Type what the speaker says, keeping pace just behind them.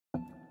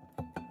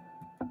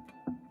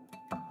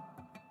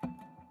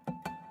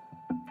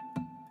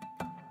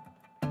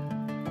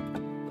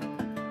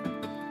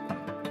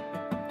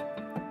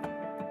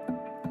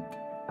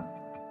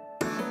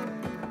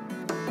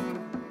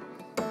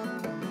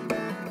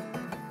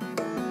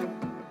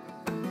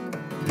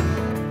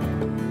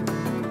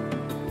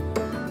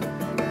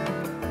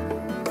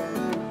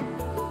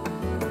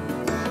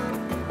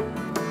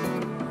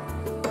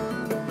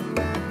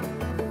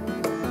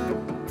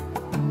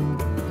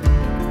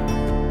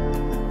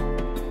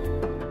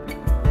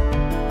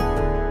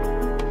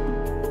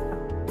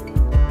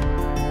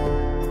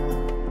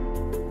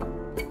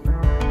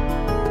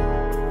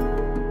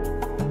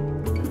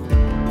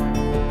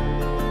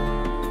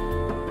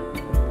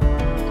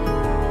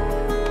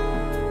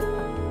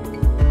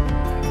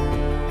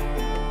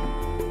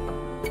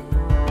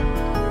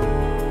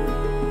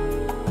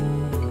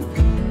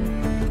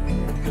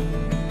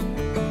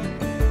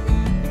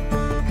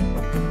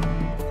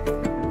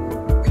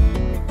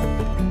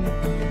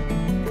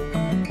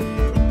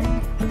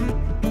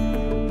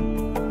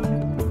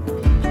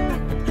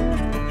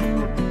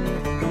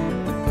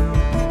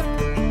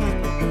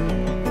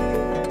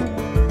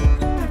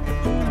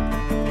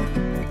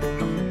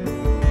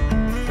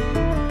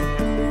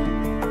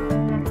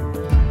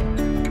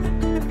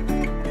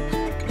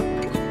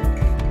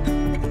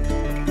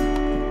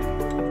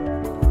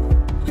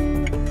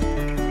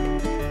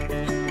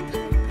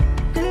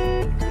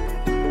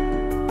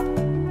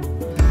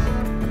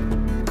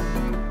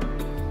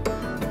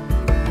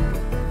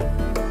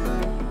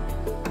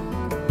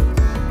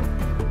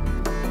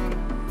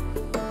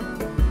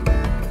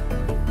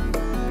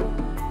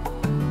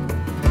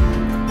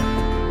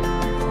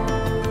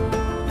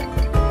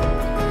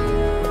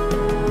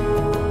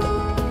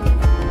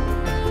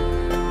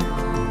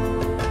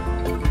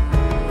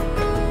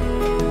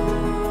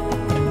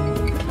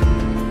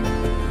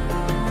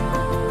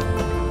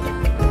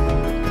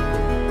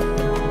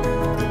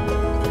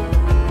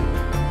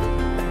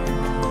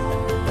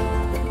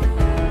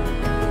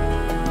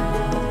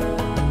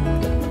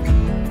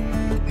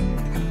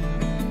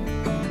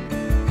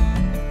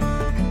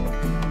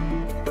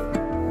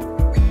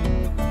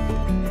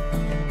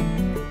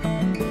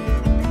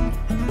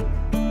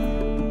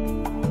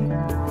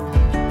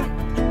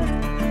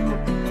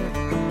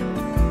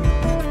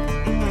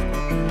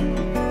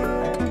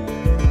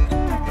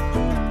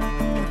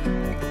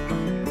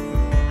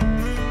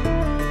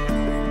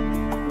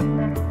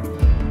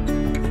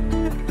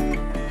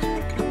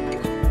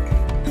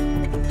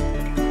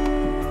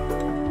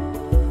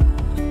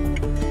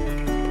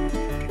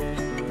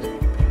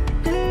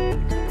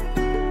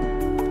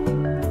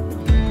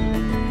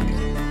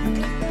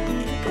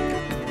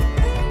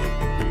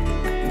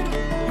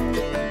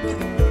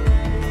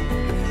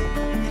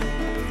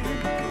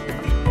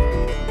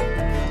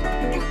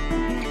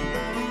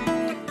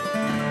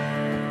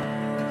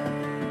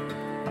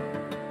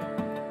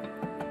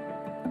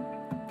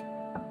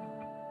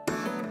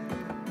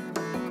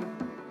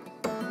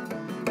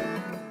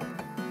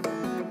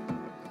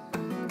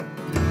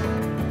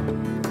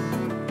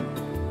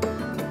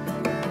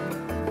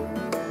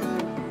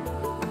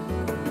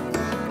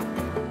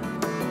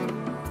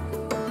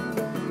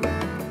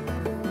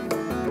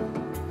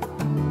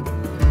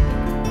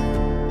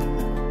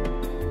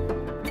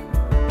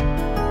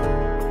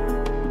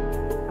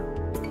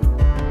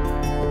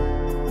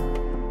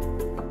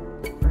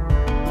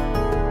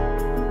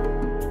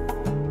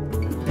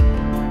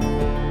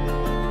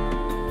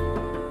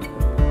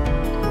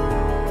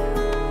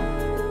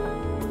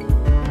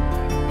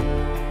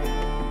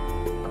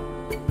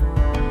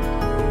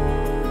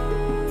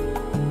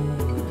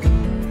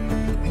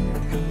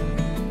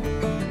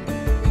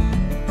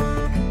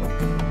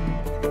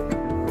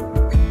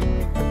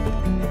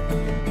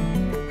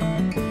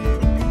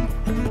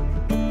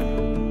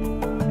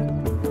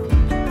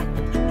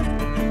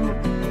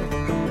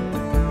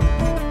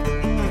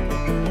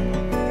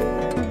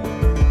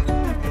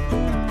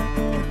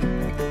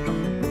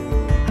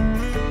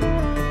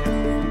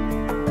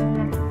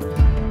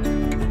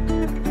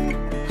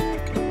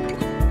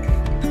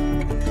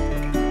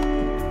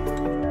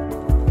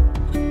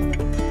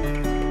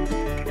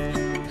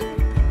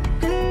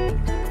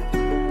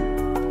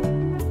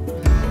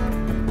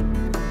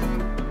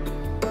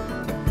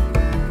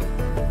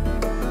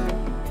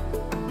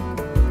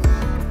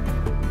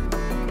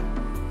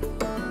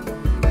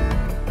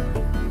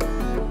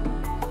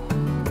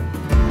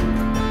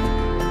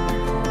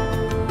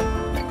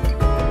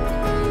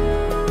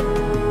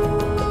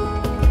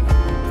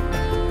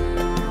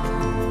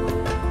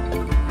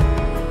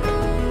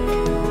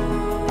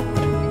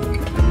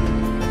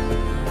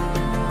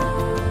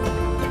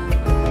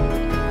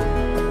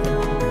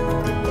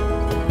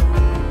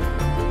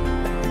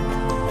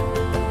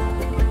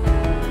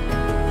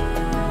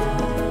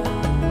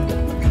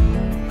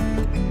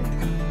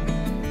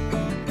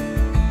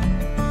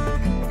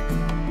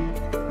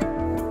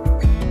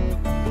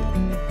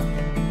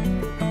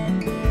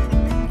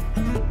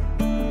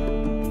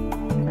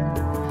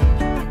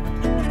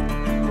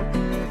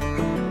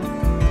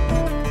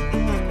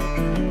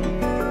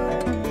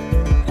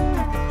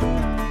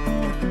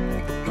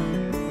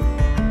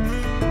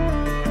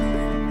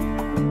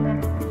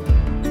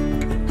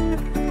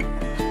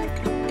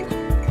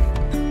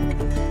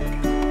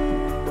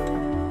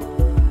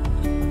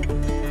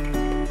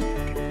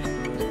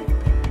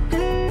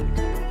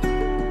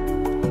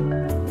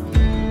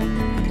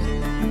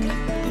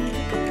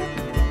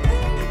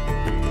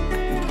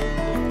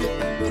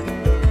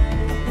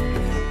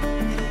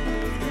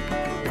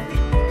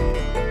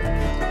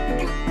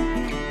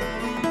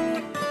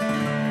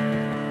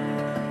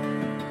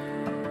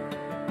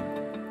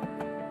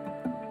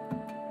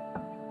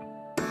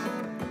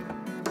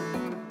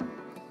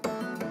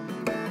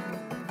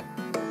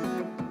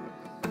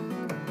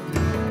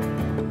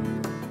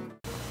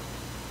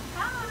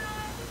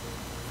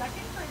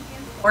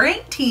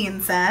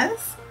4:18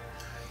 says,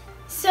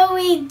 so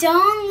we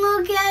don't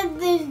look at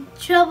the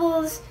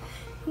troubles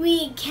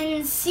we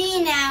can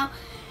see now.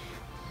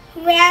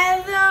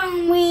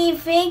 Rather, we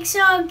fix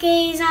our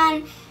gaze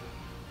on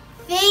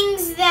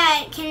things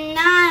that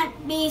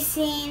cannot be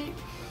seen.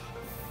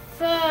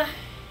 For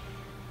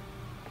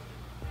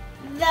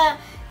the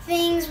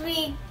things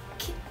we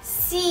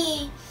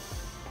see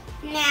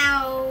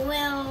now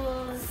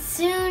will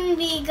soon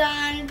be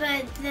gone,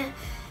 but the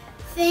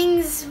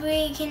things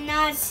we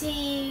cannot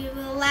see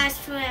will last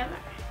forever.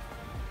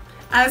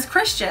 as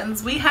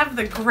Christians, we have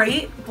the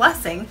great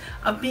blessing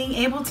of being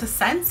able to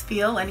sense,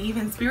 feel, and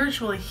even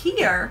spiritually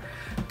hear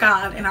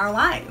God in our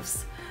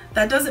lives.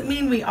 That doesn't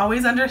mean we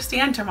always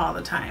understand Him all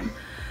the time.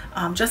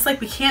 Just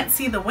like we can't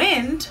see the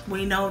wind,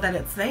 we know that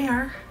it's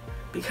there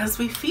because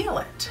we feel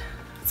it.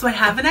 So I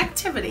have an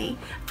activity.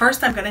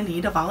 First, I'm going to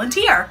need a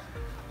volunteer.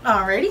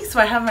 Alrighty, so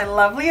I have my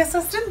lovely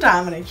assistant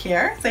Dominic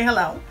here. Say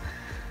hello.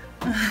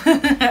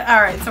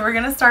 Alright, so we're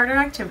going to start our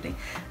activity.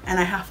 And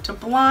I have to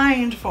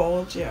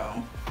blindfold you.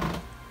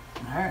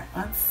 Alright,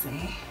 let's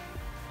see.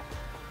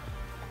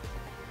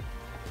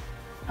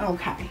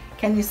 Okay,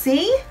 can you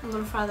see? A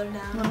little farther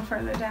down. A little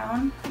further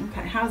down.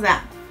 Okay, how's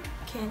that?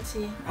 Can't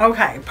see.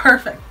 Okay,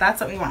 perfect.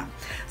 That's what we want.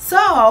 So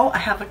I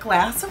have a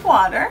glass of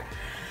water.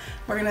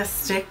 We're going to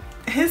stick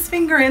his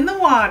finger in the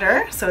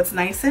water so it's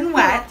nice and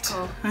wet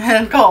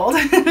and cold.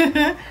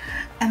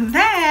 And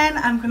then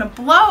I'm going to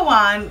blow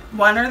on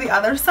one or the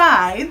other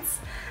sides,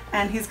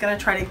 and he's going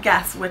to try to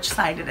guess which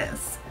side it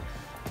is.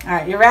 All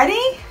right, you ready?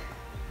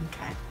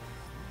 Okay.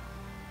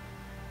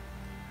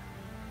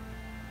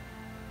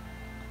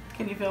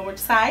 Can you feel which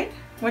side?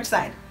 Which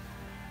side?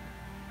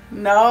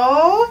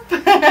 Nope. All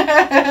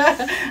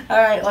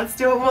right, let's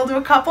do it. We'll do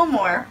a couple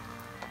more.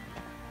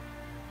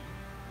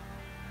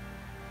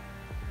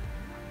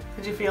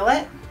 Did you feel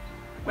it?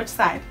 Which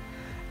side?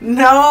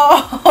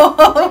 No.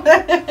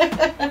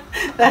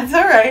 That's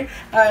all right.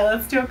 All right,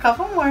 let's do a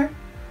couple more.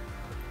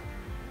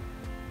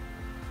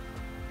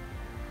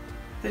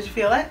 Did you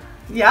feel it?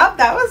 Yep,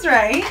 that was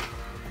right.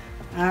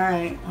 All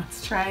right,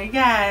 let's try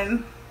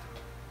again.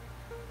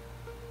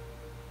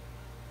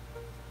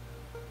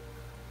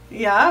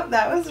 Yep,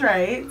 that was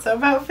right. So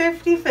about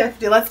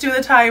 50-50. Let's do the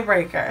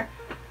tiebreaker.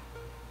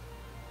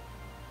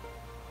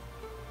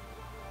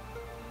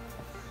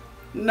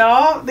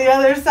 No, the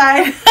other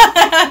side.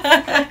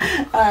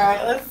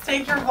 Alright, let's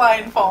take your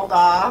blindfold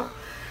off.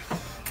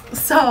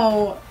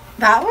 So,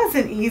 that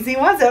wasn't easy,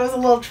 was it? It was a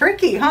little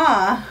tricky,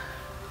 huh?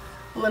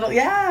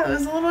 Yeah, it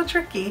was a little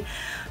tricky.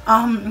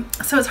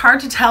 So it's hard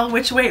to tell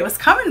which way it was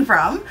coming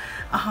from.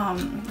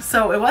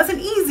 So it wasn't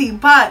easy,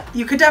 but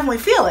you could definitely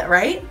feel it,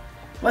 right?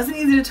 It wasn't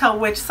easy to tell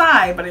which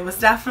side, but it was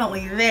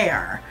definitely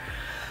there.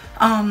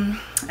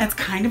 It's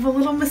kind of a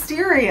little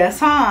mysterious,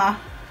 huh?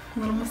 A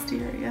little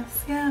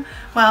mysterious, yeah.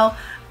 Well,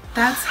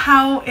 that's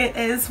how it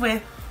is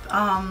with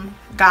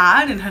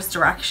God and His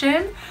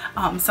direction.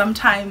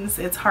 Sometimes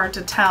it's hard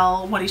to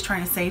tell what He's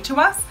trying to say to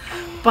us,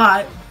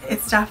 but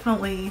He's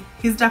definitely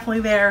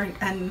there,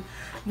 and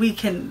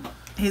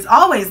He's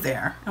always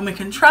there, and we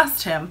can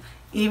trust Him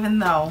even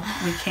though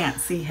we can't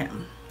see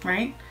Him,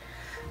 right?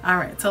 All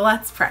right, so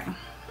let's pray.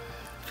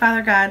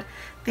 Father God,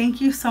 thank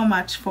you so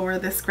much for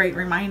this great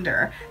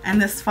reminder and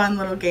this fun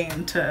little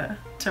game to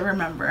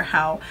remember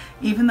how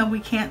even though we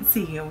can't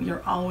see you,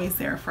 you're always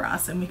there for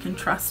us, and we can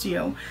trust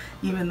you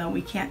even though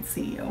we can't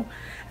see you.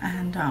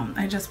 And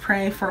I just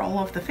pray for all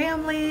of the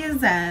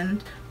families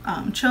and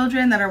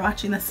children that are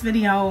watching this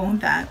video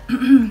that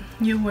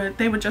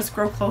they would just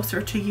grow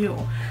closer to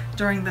you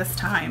during this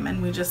time.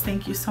 And we just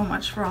thank you so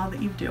much for all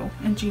that you do.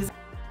 In Jesus.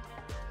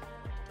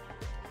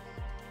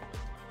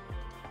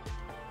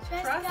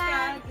 Trust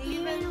God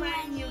even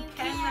when you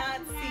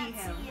cannot see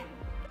Him.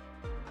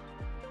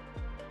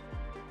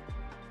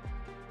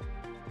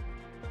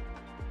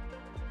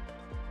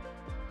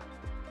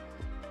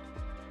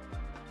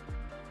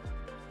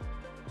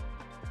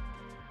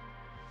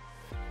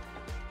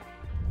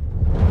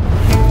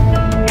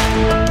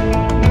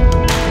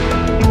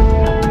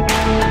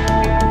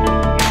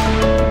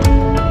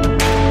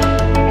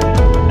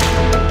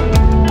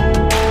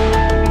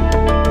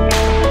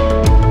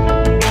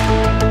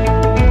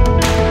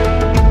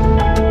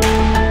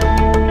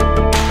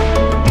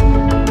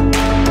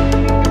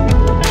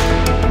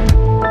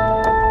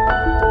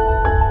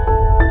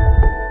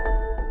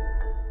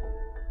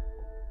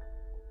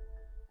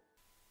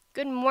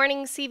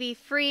 CV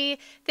Free.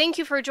 Thank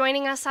you for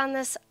joining us on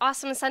this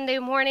awesome Sunday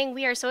morning.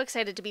 We are so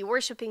excited to be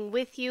worshiping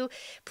with you.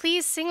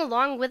 Please sing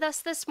along with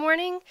us this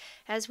morning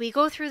as we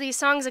go through these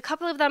songs. A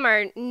couple of them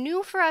are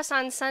new for us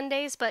on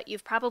Sundays, but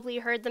you've probably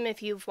heard them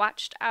if you've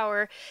watched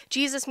our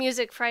Jesus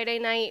Music Friday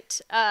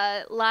night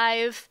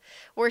live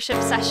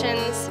worship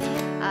sessions.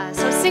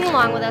 So sing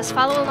along with us,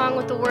 follow along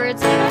with the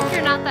words. Even if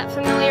you're not that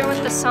familiar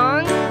with the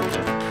song,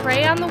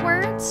 pray on the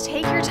words,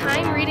 take your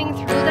time reading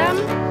through them,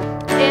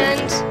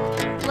 and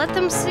let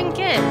them sink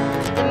in,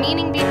 the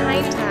meaning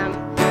behind them,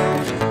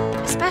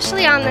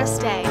 especially on this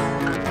day.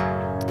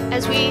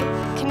 As we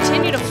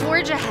continue to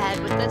forge ahead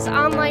with this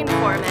online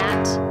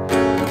format,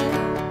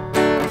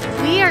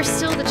 are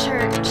still the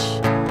church.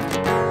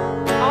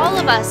 All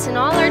of us in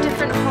all our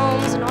different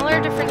homes and all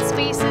our different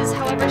spaces,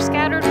 however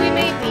scattered we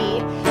may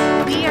be,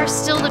 we are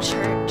still the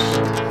church.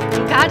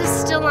 And God is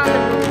still on the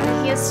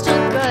move. He is still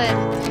good.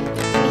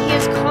 And He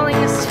is calling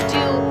us to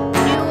do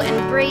new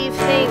and brave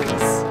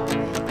things.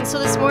 And so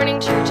this morning,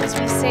 church, as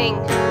we sing,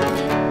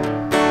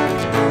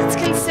 let's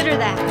consider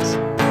that.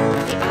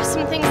 The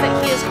awesome things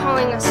that He is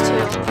calling us to.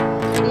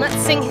 And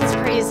let's sing His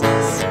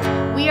praises.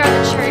 We are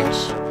the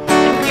church,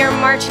 and we are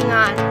marching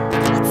on.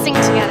 Let's sing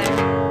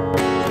together.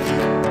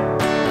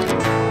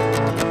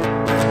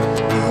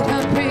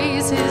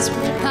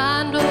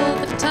 Remind all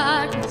the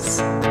darkness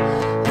of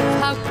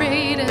how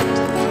great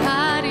and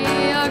mighty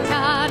our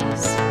God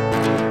is.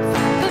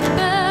 The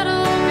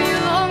battle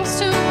belongs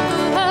to the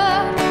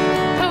Lord,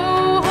 no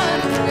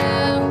one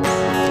else.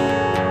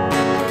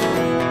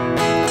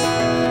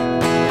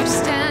 We're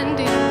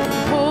standing in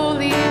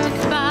holy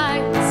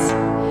defiance,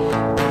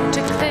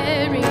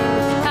 declaring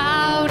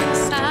loud in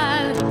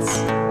silence.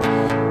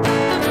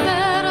 The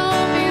battle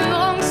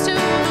belongs to the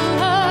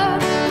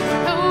Lord,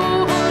 no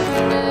one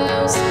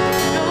else.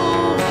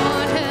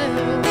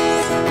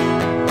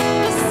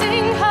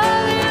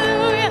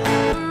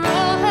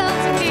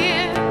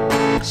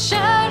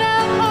 Shout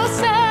out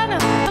Hosanna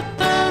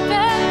above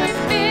every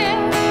fear.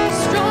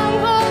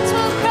 Strongholds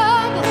will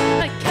crumble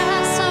like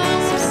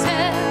castles of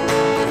sand.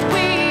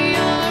 We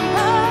are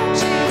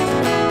marching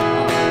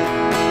on.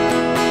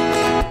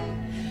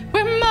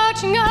 We're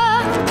marching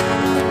on.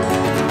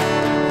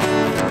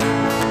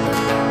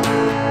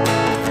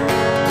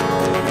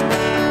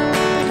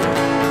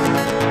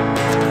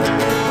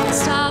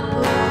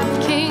 Unstoppable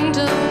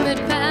kingdom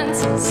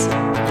advances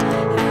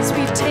as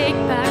we take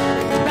back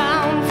the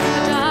ground from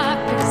the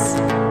darkness.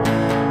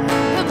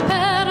 And the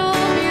battle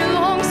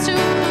belongs to the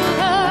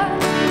Lord,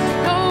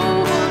 no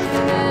one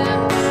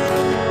else.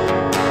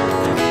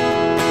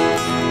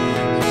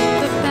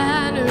 The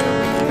banner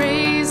we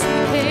raise in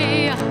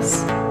chaos,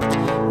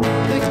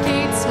 the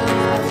gates of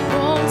hell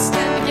won't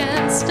stand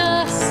against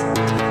us.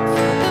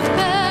 The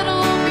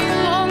battle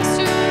belongs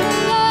to the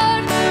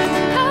Lord,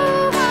 no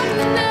one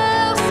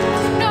else,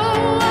 no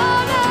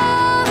one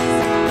else.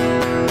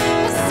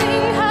 We'll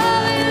sing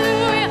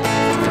hallelujah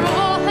for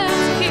all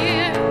that's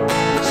here.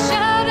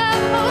 Shout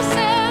out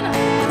Hosanna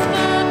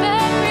above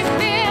every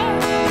fear.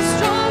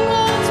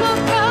 Strongholds will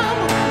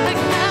crumble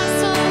like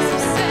castles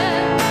of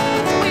sand.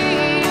 We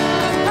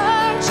are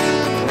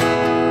marching.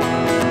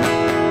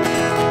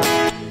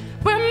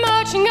 We're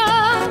marching on.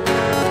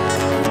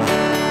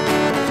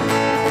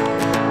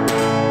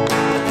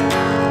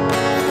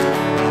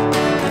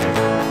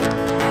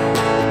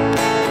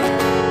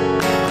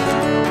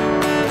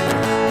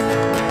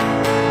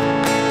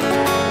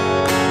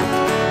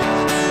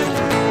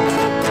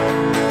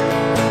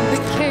 The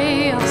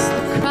chaos,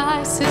 the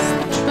crisis,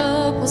 the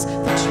troubles,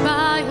 the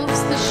trials,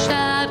 the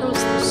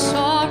shadows, the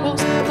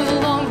sorrows, the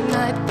long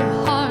night, the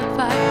hard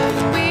fight.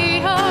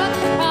 We are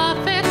the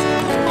prophets,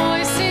 a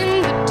voice in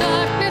the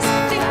darkness,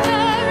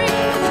 declaring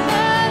the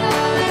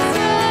battle is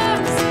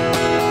yours.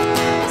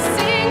 We'll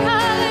sing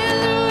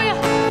hallelujah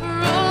for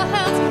all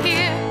hell to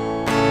hear.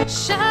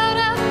 Shout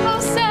out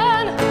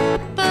Hosanna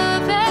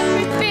above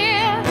every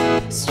fear.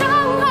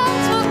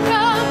 Strongholds will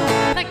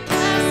crumble like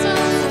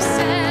castles of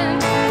sand.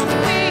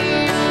 We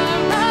are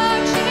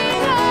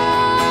marching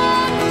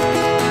on.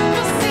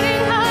 We'll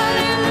sing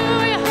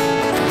hallelujah.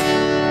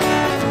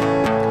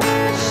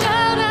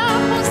 Shout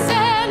out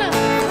Hosanna.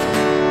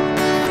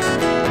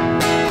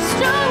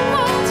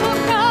 Strongholds will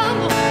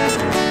crumble.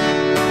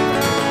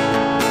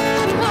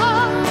 Come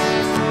on,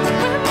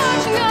 we're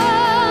marching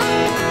on.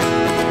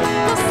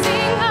 We'll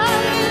sing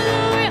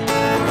hallelujah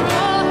for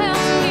all hell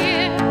to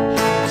hear.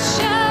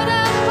 Shout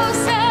out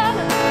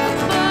Hosanna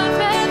above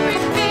every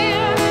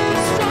fear.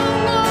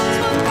 Strongholds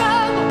will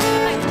crumble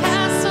like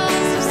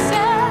castles of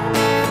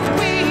sand.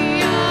 We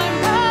are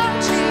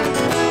marching.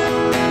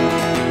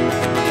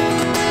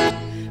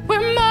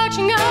 We're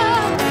marching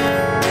on.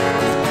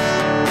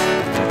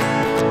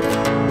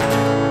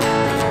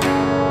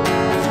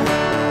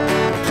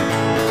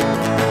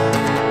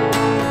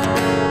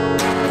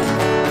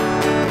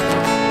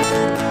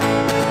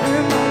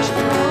 We're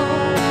marching on.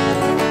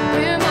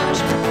 We're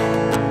marching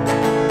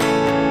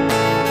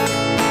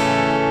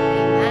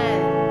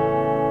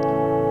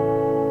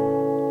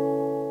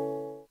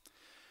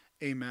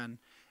Amen. Amen.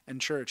 And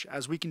church,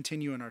 as we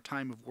continue in our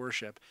time of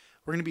worship,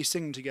 we're going to be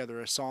singing together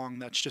a song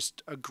that's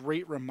just a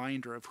great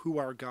reminder of who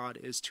our God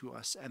is to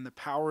us and the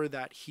power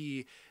that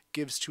He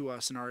gives to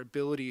us and our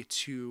ability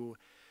to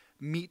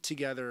meet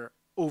together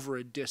over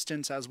a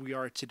distance as we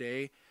are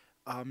today,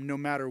 no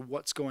matter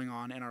what's going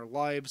on in our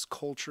lives,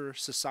 culture,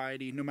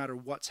 society, no matter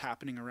what's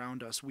happening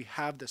around us. We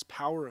have this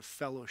power of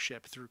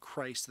fellowship through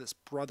Christ, this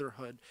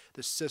brotherhood,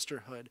 this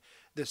sisterhood,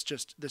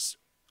 this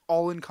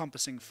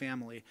all-encompassing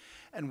family.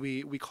 And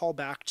we call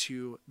back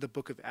to the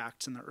book of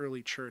Acts in the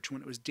early church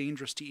when it was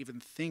dangerous to even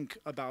think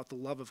about the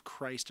love of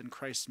Christ and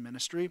Christ's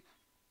ministry.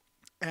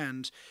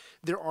 And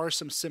there are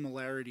some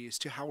similarities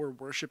to how we're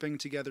worshiping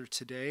together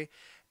today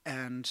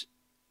and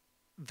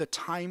the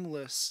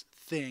timeless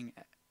thing,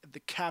 the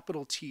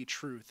capital T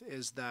truth,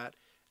 is that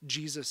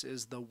Jesus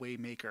is the way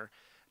maker.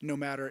 No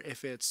matter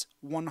if it's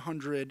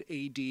 100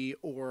 AD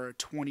or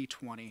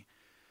 2020,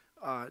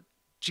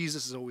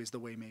 Jesus is always the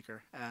way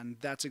maker. And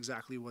that's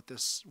exactly what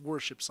this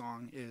worship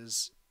song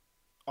is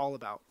all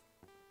about.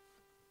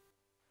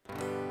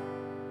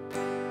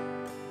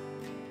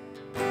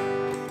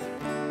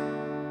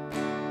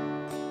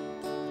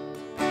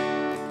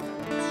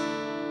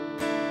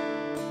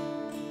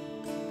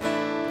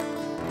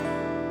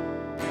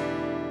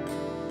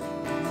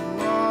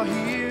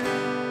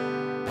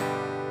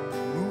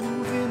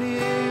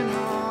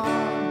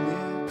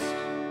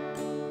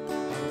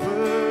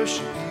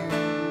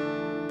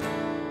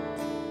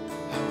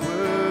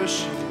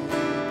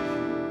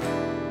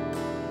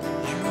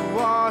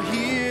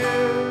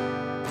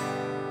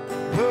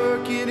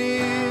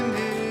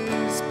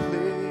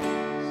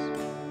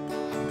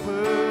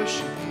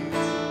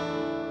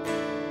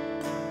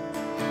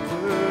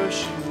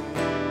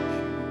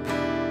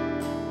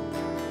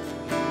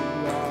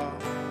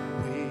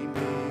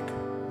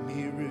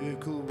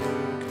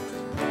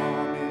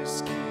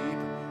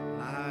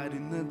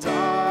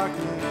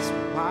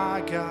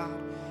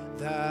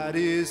 That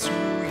is who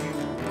you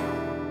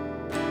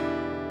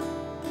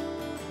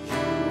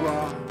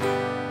are.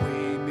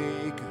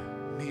 Waymaker,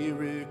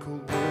 miracle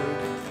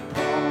worker,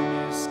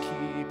 promise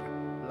keeper,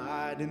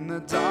 light in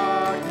the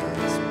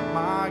darkness.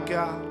 My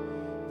God,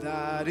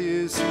 that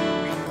is who you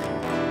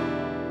are.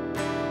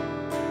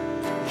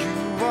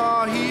 You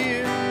are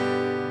here,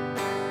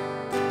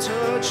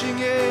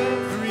 touching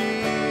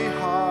every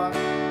heart.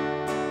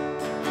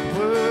 I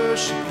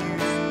worship you.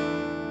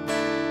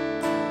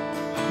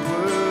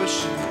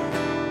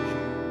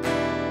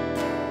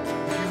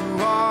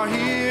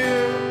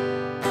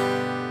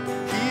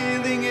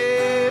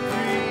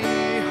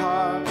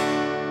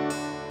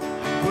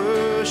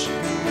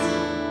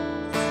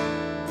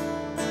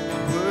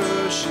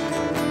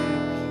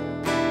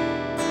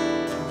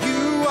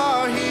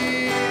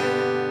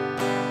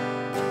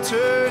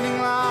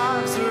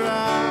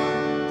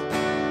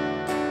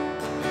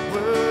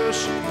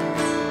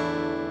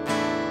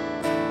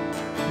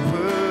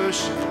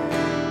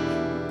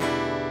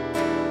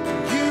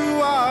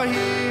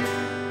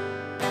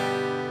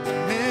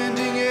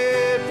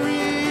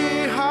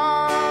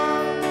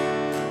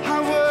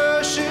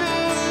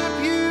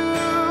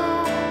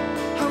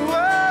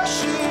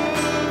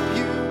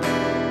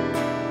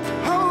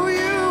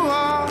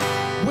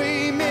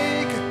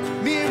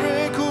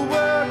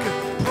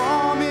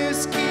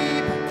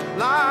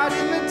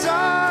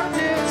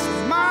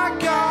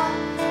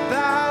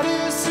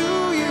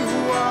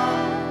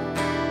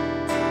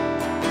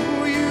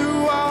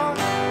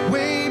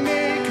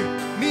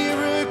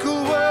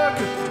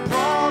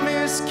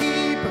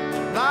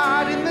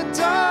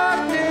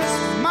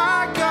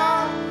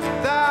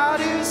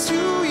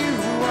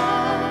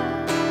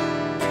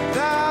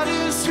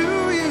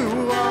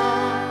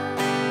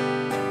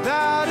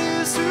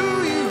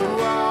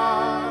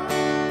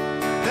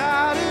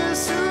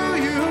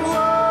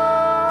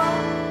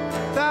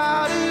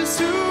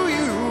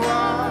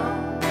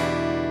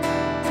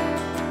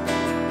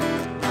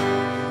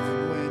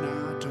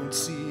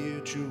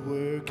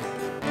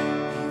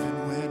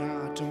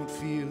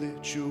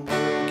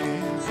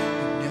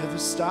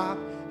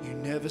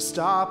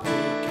 Stop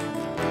working,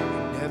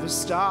 you never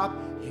stop,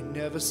 you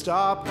never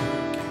stop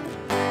working.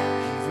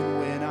 Even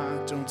when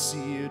I don't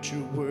see it,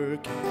 you're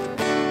working.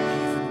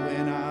 Even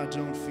when I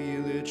don't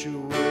feel it, you're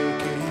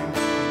working.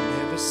 You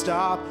never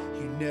stop,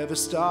 you never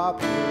stop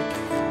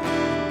working.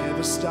 You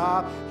never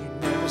stop, you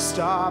never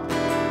stop.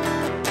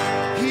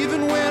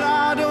 Even when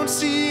I don't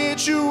see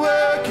it, you're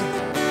working.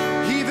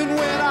 Even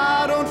when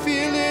I don't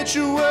feel it,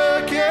 you're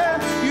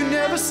working. You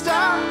never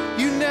stop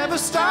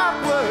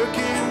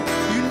working.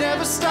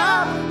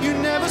 You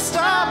never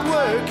stop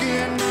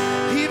working.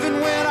 Even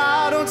when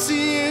I don't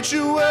see it,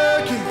 you're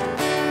working.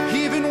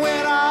 Even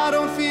when I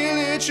don't feel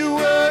it, you're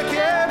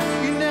working.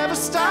 You never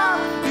stop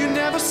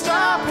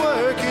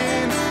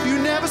working. You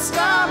never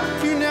stop.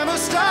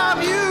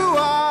 You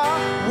are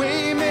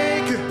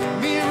waymaker,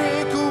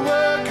 miracle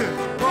worker,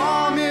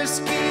 promise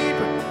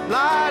keeper,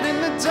 light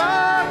in the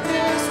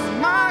darkness.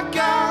 My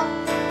God,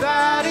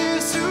 that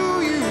is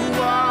who you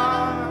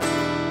are.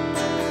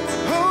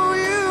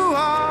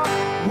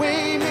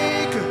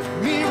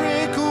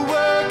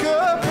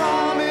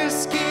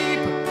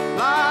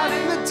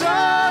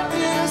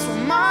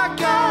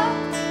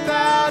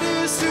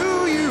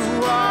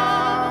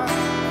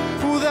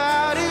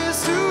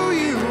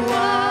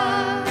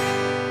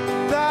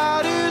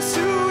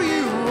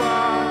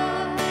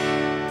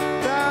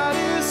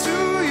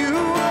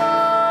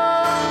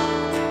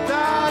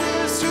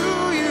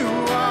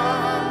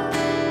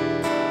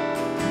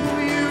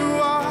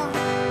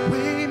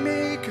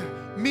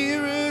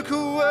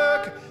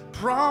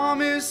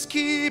 Promise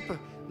keeper,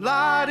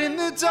 light in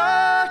the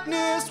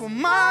darkness. Well,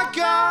 my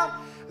God,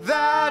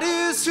 that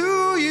is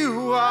who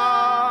you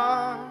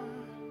are.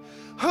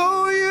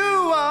 Oh,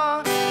 you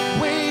are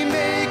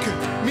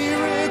waymaker,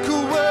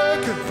 miracle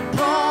worker,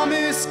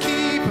 promise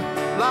keeper,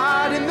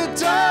 light in the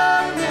darkness.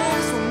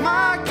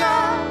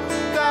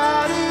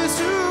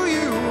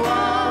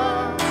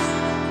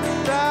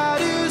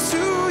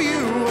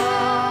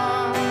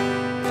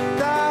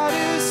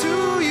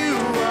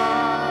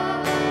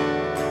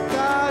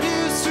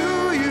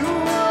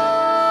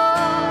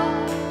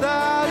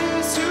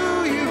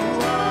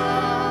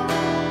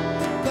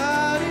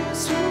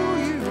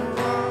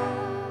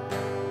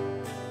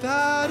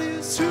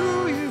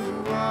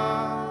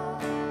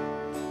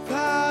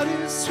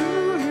 is who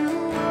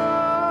you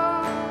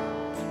are.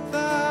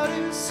 That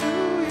is who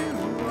you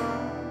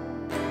are.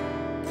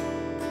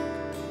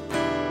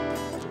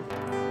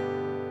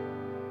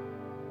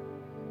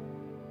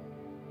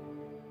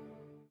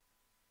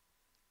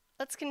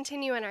 Let's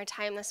continue in our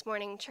time this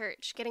morning,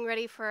 church, getting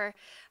ready for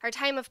our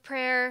time of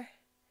prayer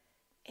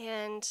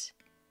and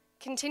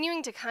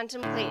continuing to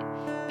contemplate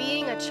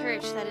being a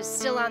church that is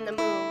still on the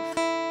move.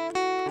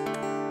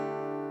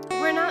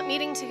 We're not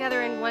meeting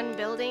together in one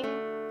building,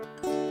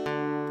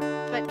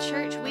 but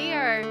church, we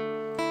are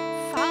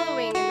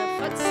following in the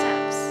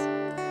footsteps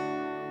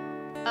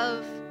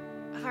of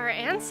our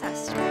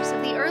ancestors,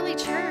 of the early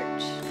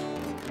church.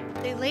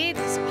 They laid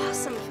this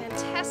awesome,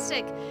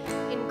 fantastic,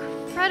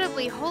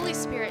 incredibly Holy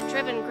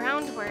Spirit-driven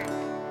groundwork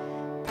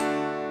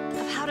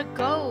of how to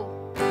go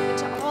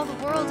into all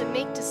the world and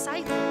make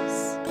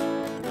disciples.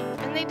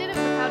 And they did it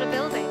without a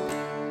building.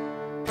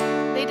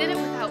 They did it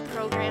without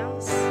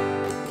programs.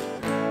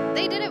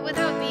 They did it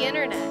without the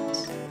internet.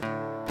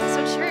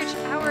 So church,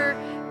 our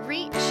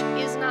reach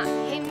is not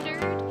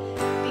hindered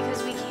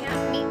because we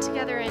can't meet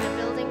together in a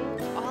building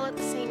all at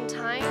the same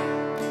time.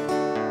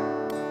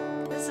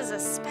 This is a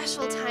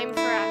special time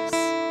for us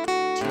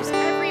to use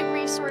every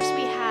resource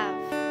we have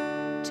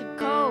to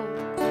go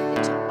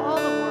into all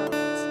the world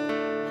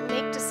and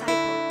make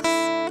disciples.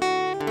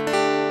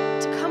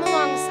 To come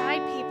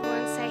alongside people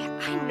and say,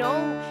 I know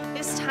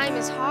this time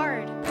is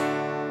hard,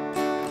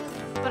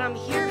 but I'm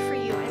here for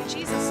you, and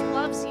Jesus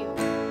loves you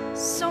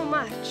so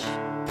much.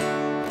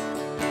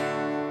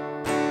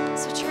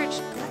 So church,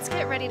 let's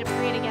get ready to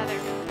pray together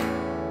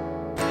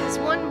as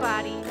one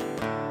body,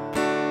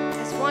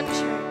 as one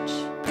church,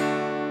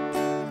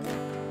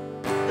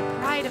 the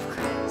bride of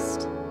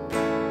Christ.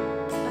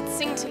 Let's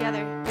sing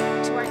together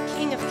to our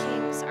King of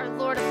Kings, our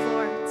Lord of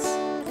Lords,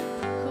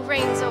 who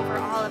reigns over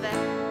all of it.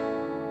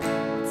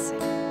 Let's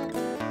sing.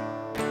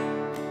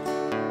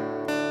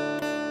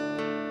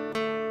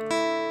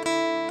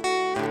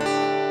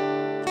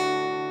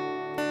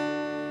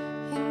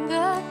 In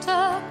the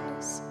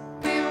darkness,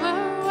 we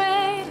were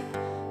waiting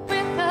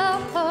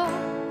without hope,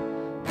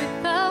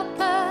 without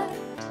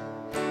light,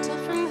 till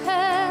from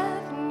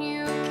heaven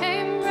you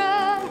came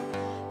running.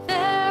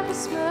 There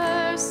was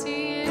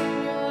mercy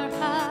in your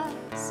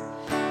eyes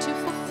to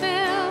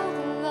fulfill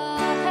the law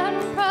and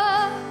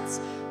prophets.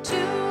 To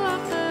a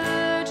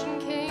virgin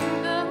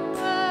came the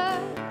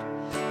word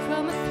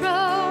from a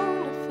throne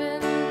of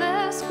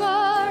endless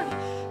glory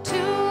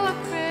to a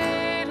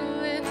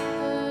cradle in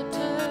the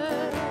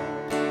dirt.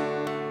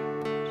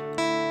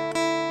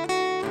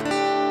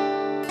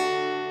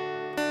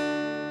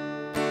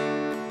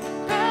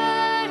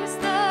 Praise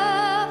the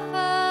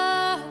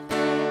Father,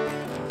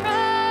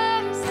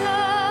 praise the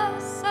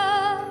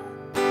Son,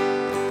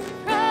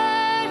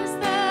 praise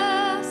the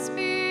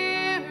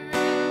Spirit,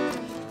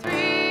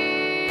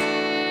 three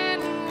in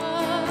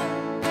one.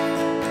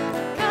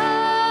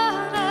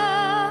 God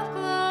of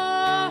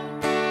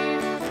glory,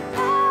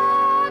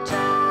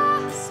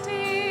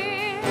 majesty,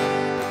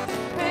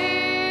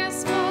 praise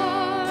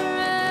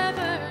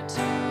forever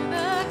to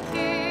the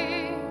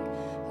King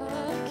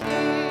of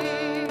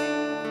Kings.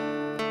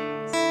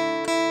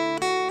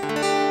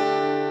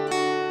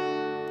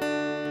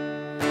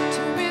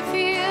 To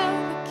reveal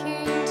the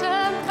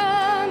kingdom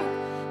coming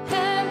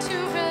and to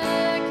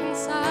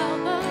reconcile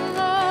the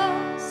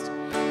lost,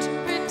 to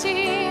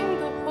redeem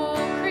the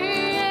whole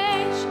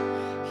creation,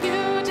 you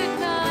did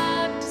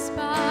not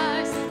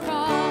despise the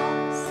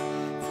cross.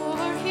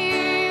 For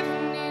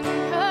even in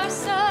your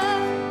Son,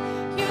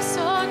 you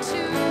saw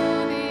to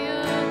the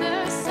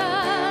other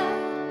side,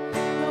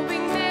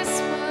 knowing this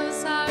was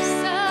our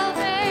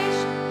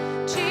salvation.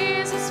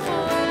 Jesus, for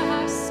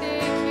our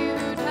sake you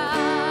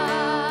died.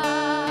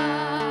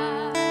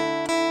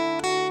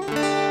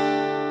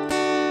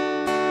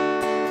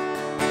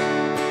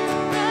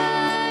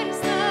 Praise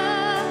the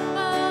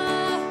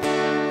Father,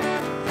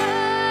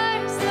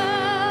 praise the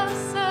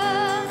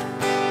Son,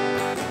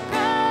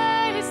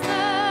 praise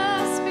the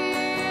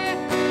Spirit,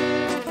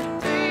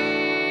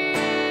 three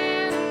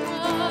in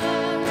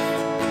one.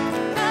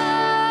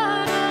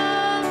 God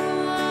of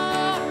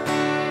glory,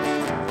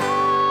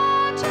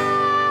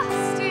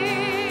 majesty,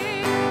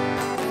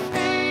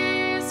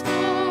 praise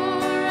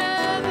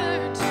forever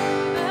to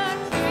the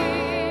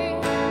King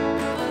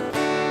of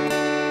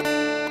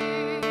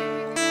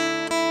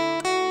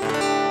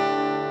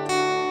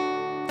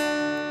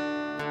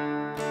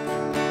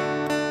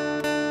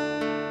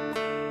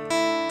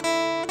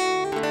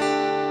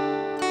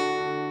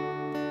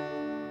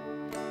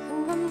In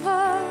the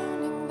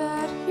morning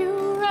that you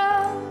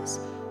rose,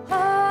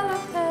 all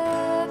of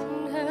heaven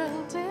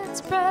held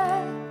its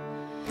breath,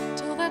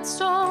 till that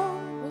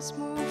stone was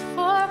moved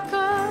for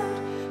good,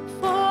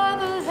 for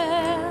the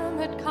Lamb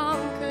had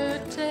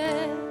conquered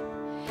death.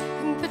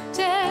 And the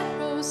dead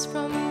rose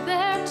from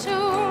their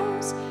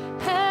tombs,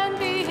 and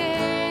the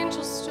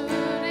angels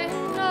stood in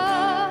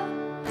awe,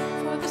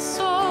 for the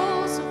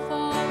souls of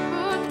all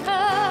who'd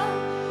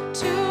come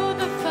to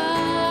the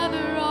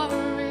Father are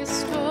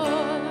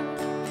restored.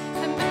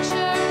 And the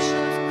Church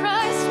of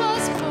Christ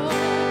was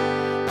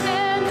born.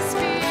 There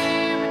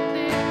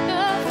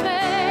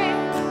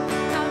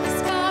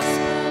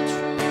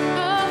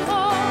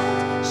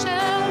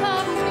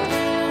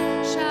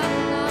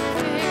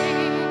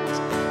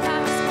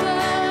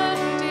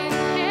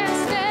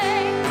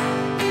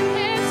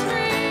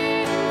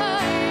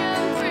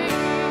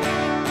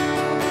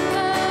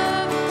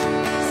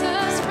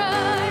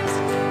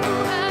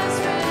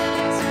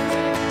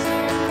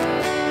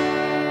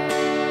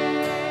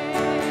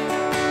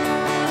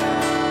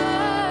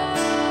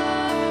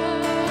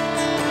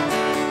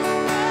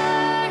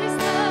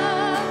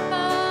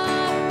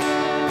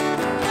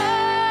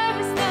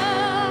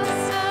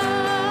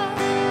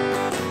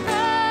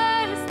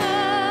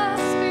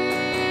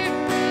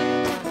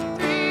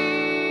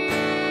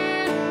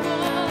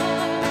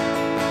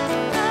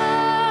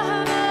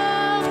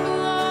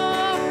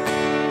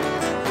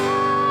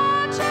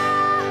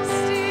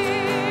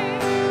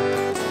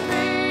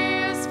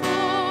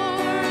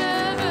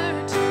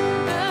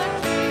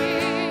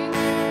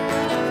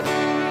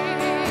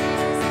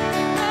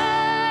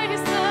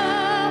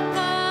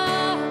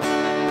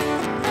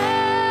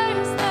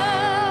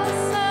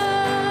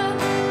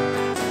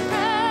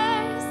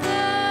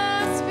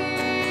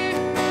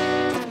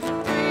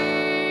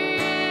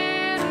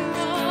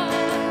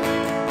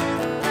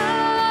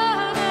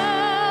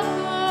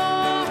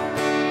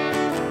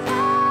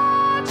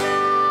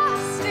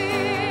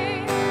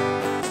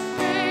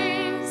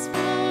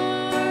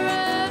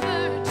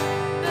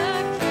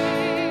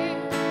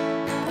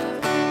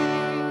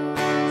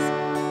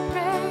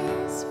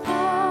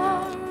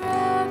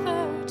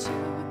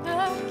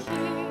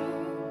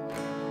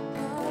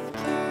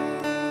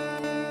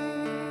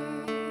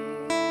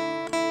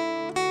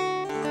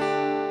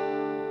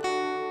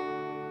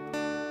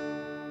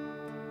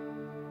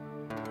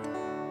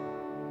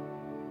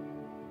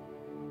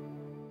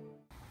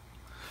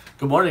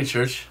Good morning,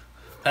 church.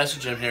 Pastor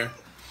Jim here.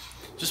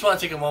 Just want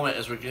to take a moment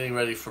as we're getting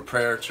ready for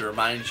prayer to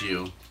remind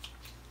you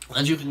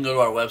that you can go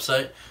to our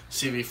website,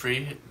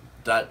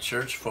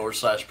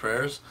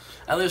 cvfree.church/prayers,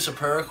 and leave some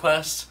prayer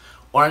requests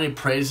or any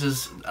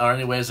praises or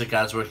any ways that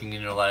God's working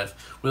in your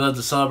life. We love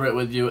to celebrate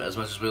with you as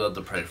much as we love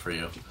to pray for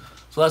you.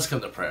 So let's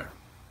come to prayer.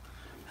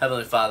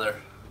 Heavenly Father,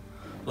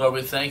 Lord,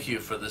 we thank you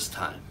for this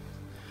time.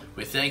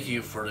 We thank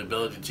you for the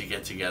ability to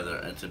get together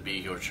and to be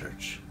your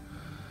church.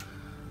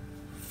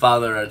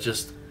 Father,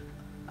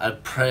 I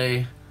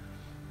pray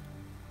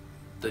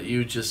that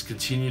you just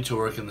continue to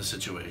work in the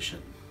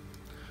situation.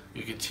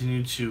 You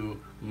continue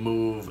to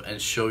move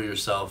and show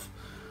yourself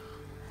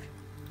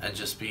and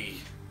just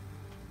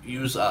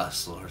use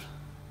us, Lord.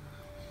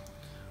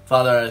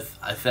 Father,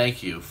 I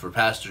thank you for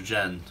Pastor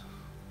Jen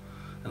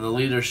and the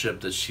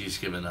leadership that she's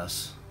given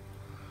us.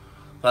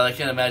 Father, I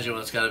can't imagine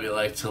what it's got to be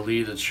like to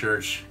lead a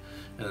church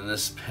in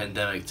this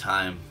pandemic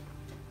time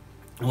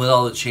with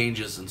all the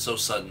changes and so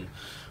sudden.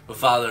 But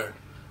Father,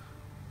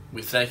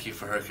 we thank you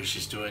for her because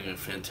she's doing a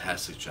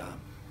fantastic job.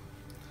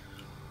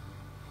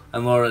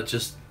 And Lord,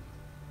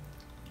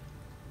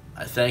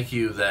 I thank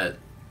you that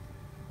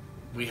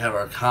we have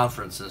our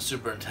conference and the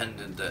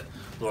superintendent that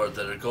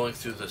are going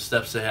through the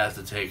steps they have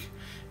to take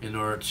in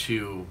order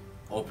to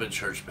open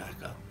church back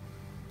up.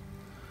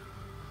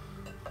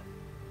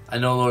 I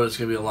know, Lord, it's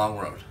going to be a long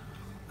road.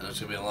 And it's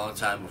going to be a long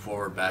time before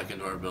we're back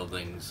into our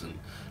buildings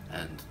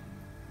and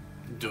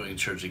doing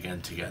church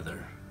again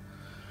together.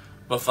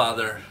 But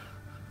Father,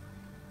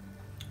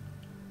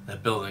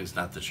 that building's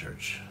not the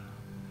church.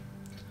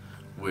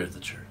 We're the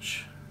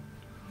church.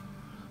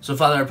 So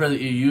Father, I pray that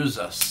you use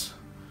us.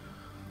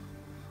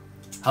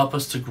 Help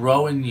us to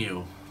grow in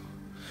you,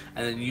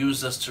 and then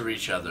use us to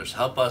reach others.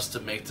 Help us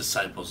to make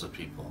disciples of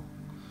people.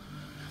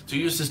 To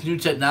use this new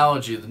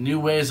technology, the new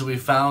ways that we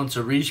found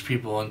to reach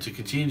people, and to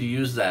continue to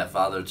use that,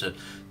 Father, to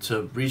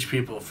reach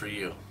people for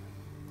you.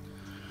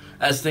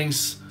 As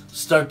things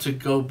start to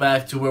go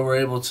back to where we're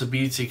able to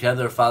be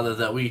together, Father,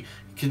 that we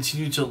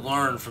continue to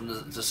learn from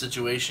the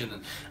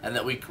situation and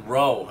that we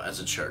grow as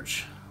a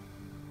church.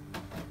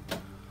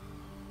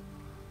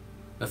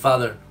 That,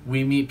 Father,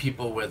 we meet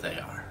people where they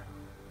are.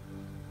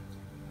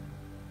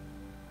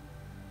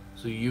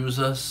 So use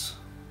us.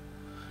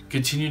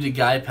 Continue to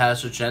guide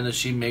Pastor Jen as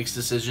she makes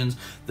decisions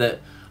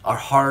that are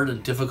hard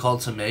and difficult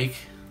to make.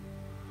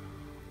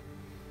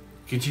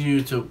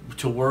 Continue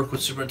to work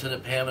with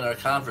Superintendent Pam and our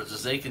conference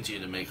as they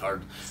continue to make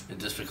hard and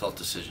difficult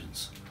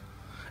decisions.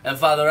 And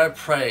Father, I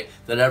pray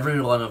that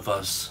every one of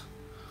us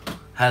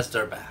has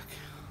their back.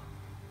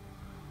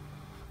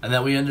 And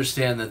that we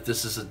understand that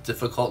this is a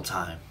difficult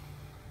time.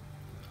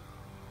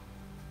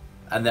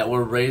 And that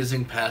we're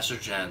raising Pastor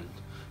Jen,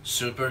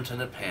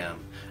 Superintendent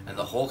Pam, and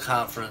the whole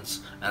conference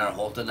and our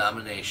whole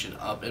denomination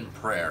up in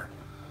prayer.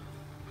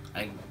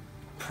 And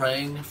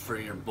praying for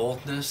your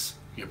boldness,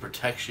 your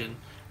protection,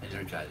 and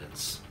your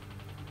guidance.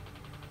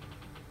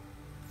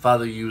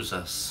 Father, use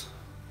us.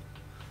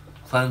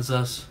 Cleanse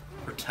us,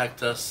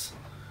 protect us,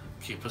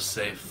 keep us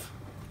safe.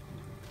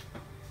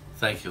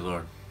 Thank you,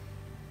 Lord.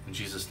 In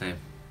Jesus' name,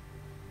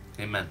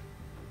 amen.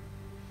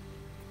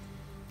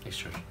 Thanks,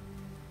 church.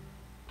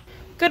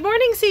 Good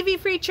morning, CV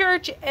Free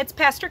Church. It's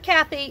Pastor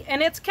Kathy,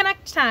 and it's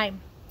Connect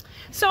time.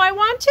 So I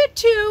wanted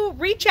to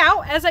reach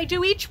out, as I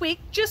do each week,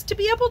 just to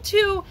be able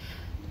to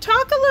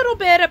talk a little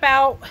bit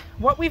about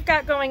what we've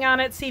got going on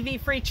at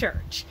CV Free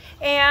Church.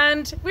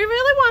 And we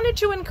really wanted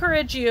to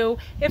encourage you,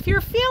 if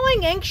you're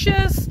feeling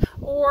anxious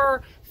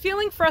or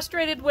feeling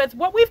frustrated with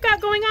what we've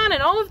got going on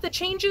and all of the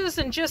changes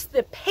and just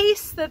the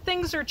pace that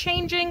things are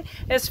changing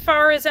as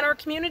far as in our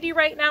community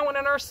right now and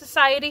in our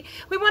society,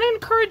 we want to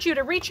encourage you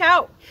to reach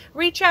out.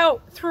 Reach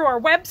out through our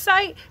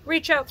website,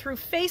 reach out through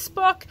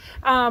Facebook,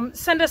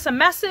 send us a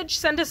message,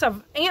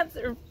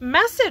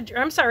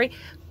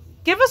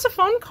 give us a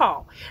phone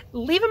call.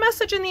 Leave a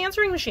message in the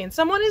answering machine.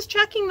 Someone is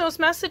checking those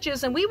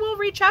messages and we will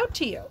reach out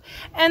to you.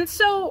 And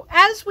so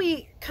as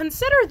we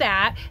consider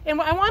that, and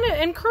I want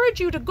to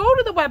encourage you to go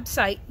to the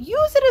website,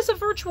 use it as a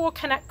virtual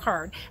Connect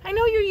card. I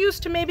know you're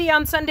used to maybe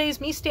on Sundays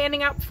me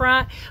standing up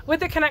front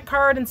with a Connect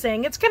card and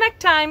saying it's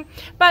Connect time,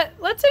 but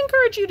let's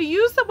encourage you to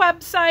use the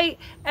website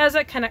as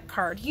a Connect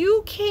card.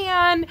 You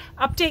can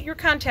update your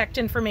contact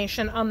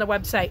information on the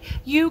website.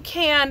 You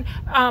can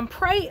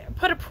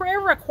put a prayer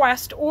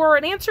request or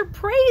an answered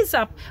praise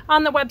up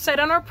on the website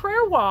on our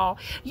prayer wall.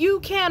 You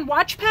can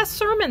watch past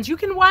sermons. You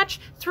can watch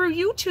through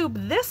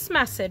YouTube this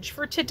message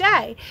for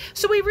today.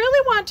 So we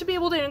really want to be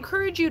able to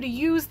encourage you to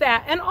use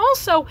that. And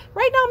also,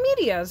 Right Now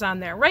Media is on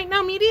there. Right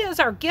Now Media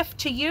is our gift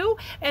to you,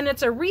 and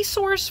it's a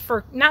resource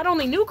for not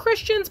only new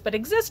Christians, but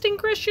existing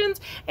Christians,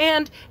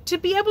 and to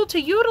be able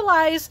to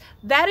utilize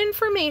that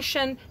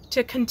information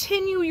to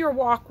continue your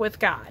walk with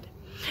God.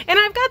 And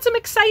I've got some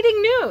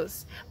exciting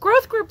news.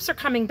 Growth groups are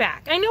coming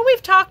back. I know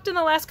we've talked in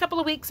the last couple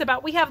of weeks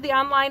about we have the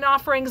online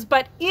offerings,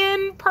 but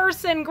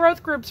in-person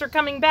growth groups are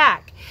coming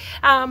back.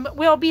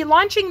 We'll be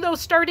launching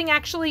those starting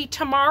actually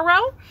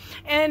tomorrow.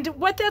 And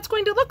what that's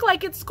going to look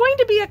like, it's going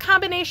to be a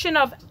combination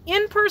of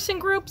in-person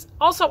groups,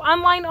 also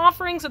online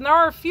offerings, and there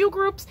are a few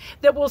groups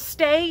that will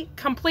stay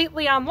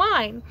completely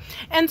online.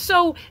 And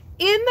so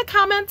in the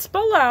comments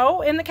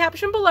below, in the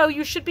caption below,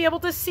 you should be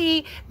able to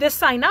see this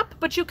sign up,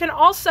 but you can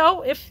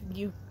also, if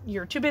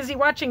you're too busy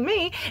watching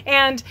me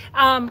and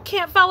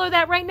can't follow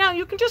that right now,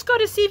 you can just go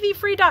to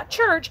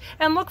cvfree.church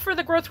and look for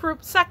the growth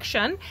group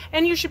section,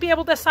 and you should be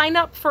able to sign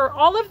up for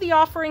all of the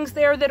offerings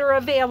there that are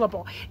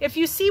available. If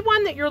you see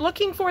one that you're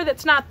looking for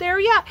that's not there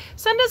yet,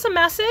 send us a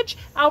message.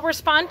 I'll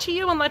respond to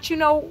you and let you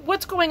know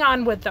what's going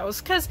on with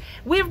those, because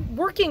we're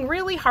working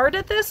really hard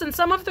at this, and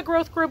some of the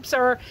growth groups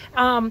are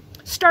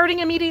starting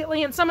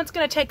immediately, and some it's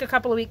going to take a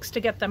couple of weeks to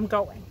get them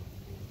going.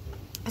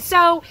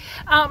 So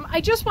I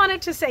just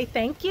wanted to say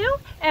thank you,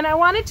 and I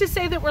wanted to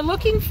say that we're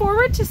looking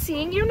forward to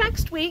seeing you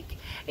next week.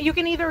 You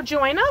can either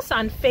join us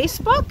on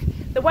Facebook,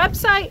 the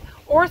website,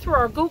 or through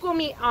our Google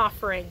Meet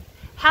offering.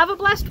 Have a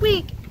blessed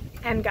week,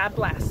 and God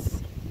bless.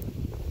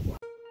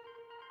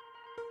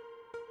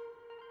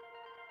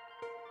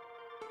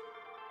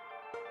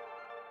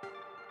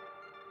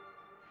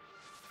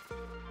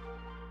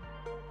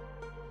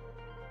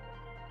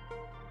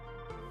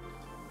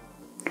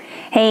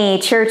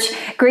 Hey, church,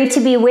 great to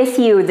be with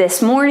you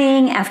this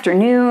morning,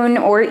 afternoon,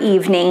 or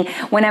evening.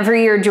 Whenever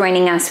you're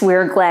joining us,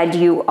 we're glad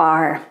you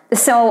are.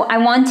 So I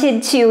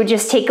wanted to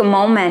just take a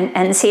moment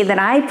and say that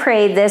I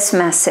pray this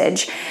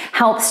message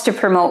helps to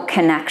promote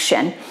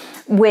connection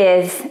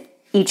with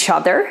each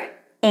other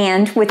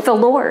and with the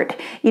Lord.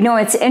 You know,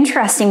 it's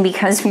interesting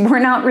because we're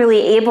not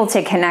really able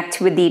to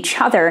connect with each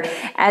other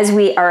as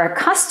we are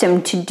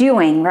accustomed to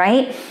doing,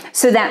 right?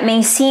 So that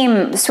may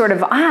seem sort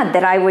of odd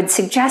that I would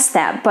suggest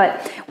that,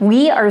 but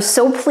we are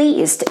so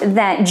pleased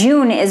that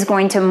June is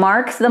going to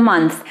mark the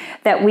month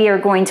that we are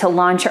going to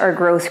launch our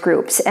growth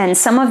groups. And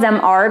some of them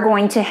are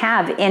going to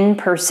have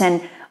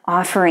in-person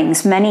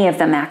offerings, many of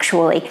them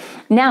actually.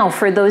 Now,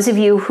 for those of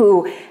you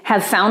who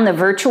have found the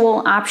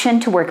virtual option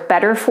to work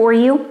better for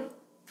you,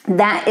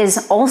 that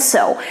is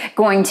also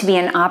going to be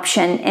an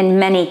option in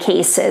many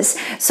cases.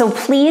 So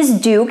please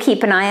do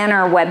keep an eye on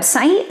our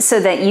website so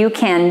that you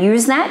can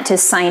use that to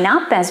sign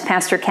up, as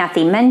Pastor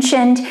Kathy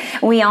mentioned.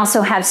 We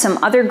also have some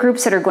other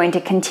groups that are going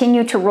to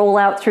continue to roll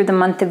out through the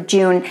month of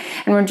June,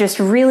 and we're just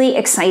really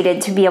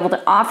excited to be able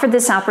to offer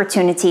this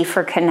opportunity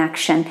for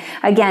connection,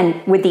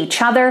 again, with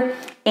each other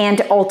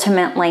and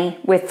ultimately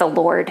with the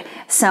Lord.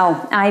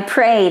 So I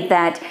pray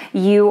that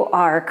you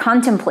are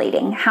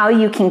contemplating how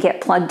you can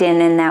get plugged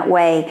in that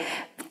way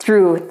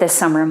through the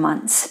summer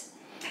months.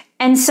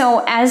 And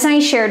so as I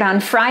shared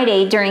on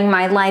Friday during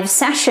my live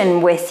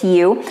session with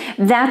you,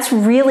 that's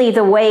really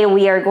the way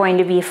we are going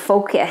to be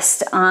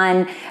focused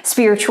on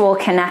spiritual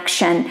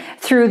connection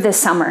through the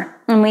summer.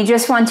 And we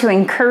just want to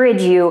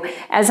encourage you,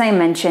 as I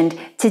mentioned,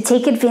 to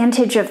take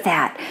advantage of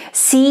that.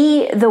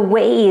 See the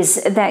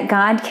ways that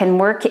God can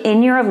work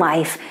in your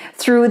life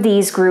through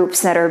these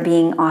groups that are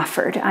being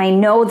offered. I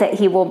know that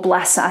He will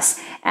bless us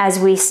as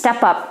we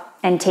step up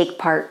and take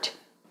part.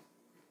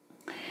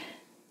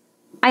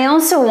 I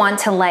also want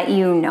to let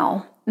you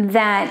know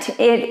that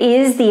it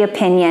is the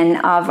opinion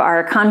of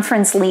our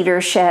conference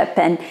leadership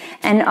and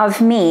of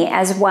me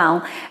as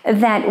well,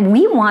 that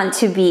we want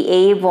to be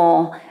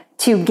able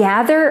to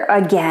gather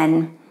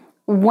again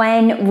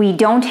when we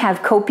don't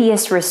have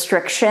copious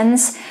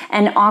restrictions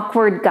and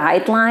awkward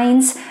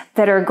guidelines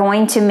that are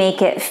going to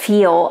make it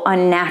feel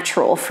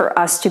unnatural for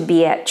us to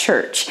be at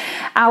church.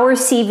 Our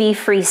CV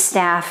Free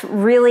staff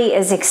really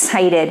is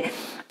excited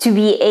to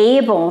be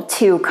able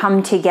to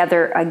come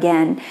together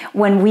again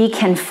when we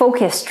can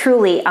focus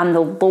truly on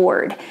the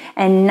Lord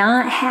and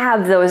not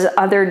have those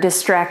other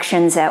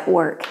distractions at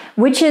work,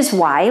 which is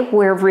why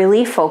we're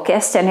really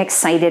focused and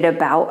excited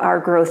about our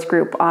growth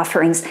group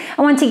offerings.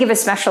 I want to give a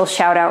special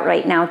shout out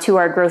right now to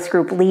our growth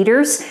group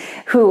leaders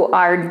who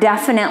are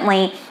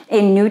definitely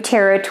in new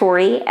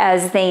territory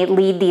as they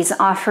lead these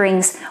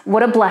offerings.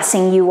 What a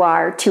blessing you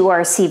are to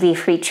our CV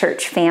Free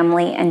Church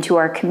family and to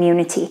our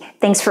community.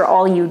 Thanks for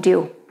all you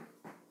do.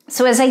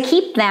 So as I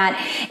keep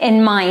that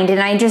in mind and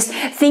I just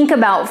think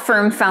about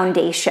firm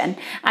foundation,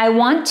 I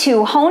want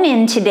to hone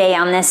in today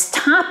on this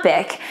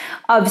topic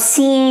of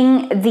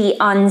seeing the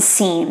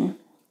unseen.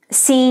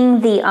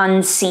 Seeing the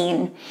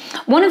unseen.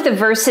 One of the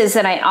verses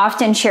that I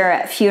often share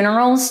at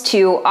funerals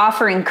to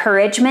offer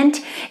encouragement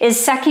is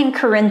 2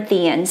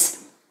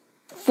 Corinthians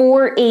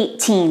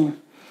 4:18.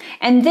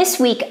 And this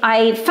week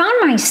I found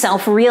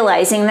myself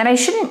realizing that I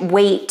shouldn't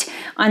wait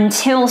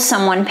until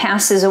someone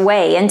passes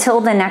away,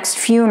 until the next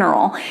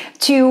funeral,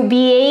 to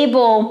be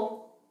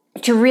able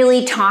to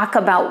really talk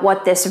about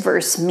what this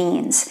verse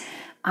means.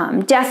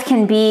 Death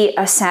can be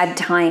a sad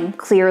time,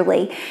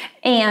 clearly.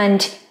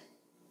 And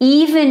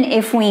even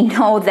if we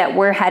know that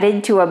we're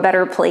headed to a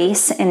better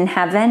place in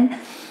heaven,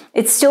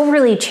 it's still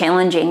really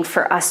challenging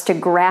for us to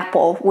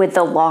grapple with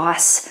the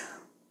loss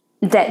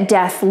that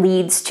death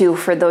leads to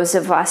for those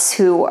of us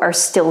who are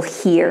still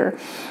here.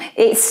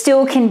 It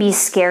still can be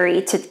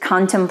scary to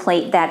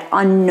contemplate that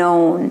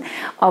unknown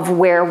of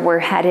where we're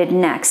headed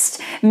next,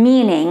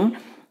 meaning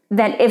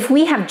that if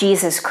we have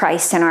Jesus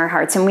Christ in our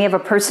hearts and we have a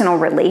personal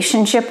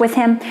relationship with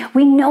him,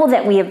 we know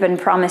that we have been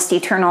promised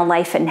eternal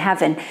life in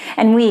heaven.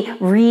 And we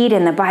read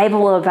in the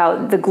Bible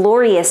about the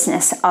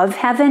gloriousness of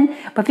heaven,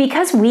 but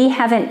because we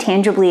haven't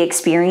tangibly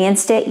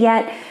experienced it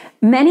yet,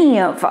 many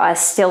of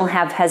us still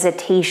have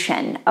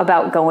hesitation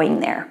about going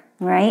there,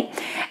 right?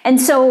 And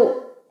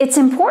so it's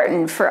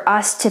important for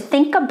us to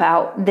think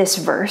about this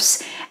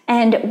verse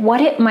and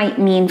what it might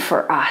mean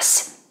for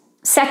us.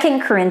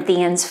 2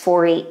 Corinthians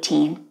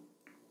 4:18.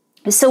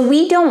 So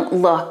we don't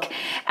look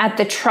at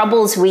the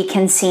troubles we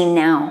can see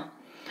now.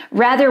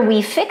 Rather,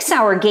 we fix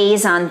our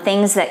gaze on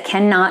things that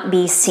cannot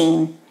be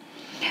seen.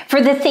 For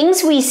the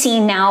things we see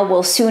now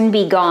will soon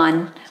be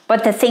gone,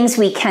 but the things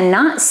we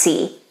cannot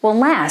see will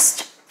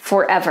last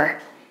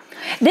forever.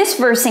 This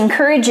verse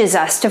encourages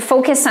us to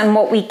focus on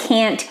what we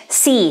can't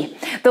see.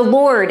 The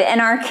Lord and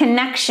our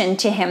connection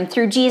to him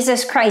through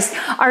Jesus Christ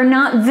are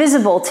not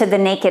visible to the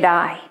naked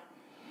eye.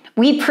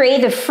 We pray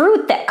the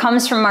fruit that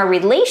comes from our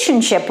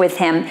relationship with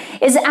him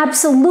is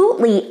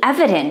absolutely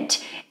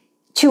evident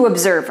to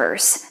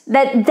observers,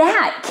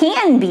 that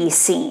can be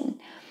seen.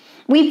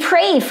 We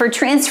pray for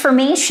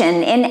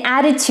transformation in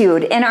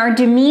attitude, in our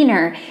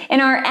demeanor, in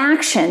our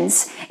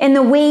actions, in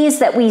the ways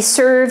that we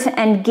serve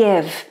and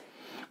give.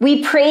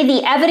 We pray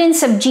the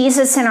evidence of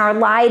Jesus in our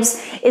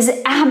lives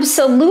is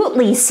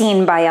absolutely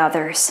seen by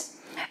others.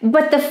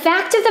 But the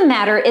fact of the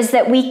matter is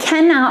that we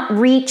cannot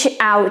reach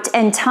out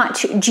and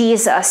touch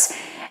Jesus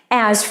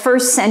as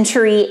first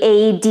century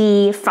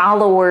AD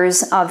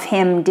followers of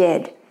him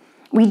did.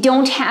 We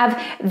don't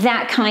have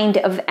that kind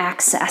of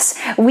access.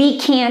 We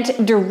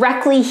can't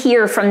directly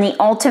hear from the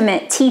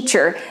ultimate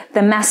teacher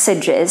the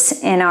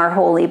messages in our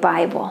Holy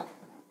Bible.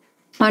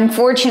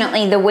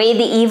 Unfortunately, the way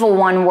the evil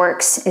one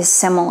works is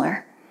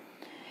similar.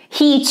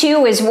 He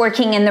too is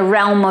working in the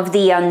realm of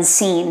the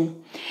unseen.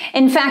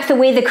 In fact, the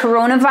way the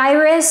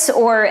coronavirus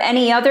or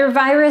any other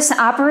virus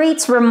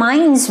operates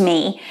reminds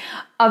me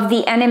of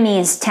the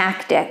enemy's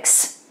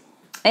tactics.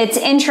 It's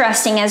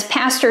interesting, as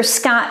Pastor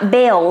Scott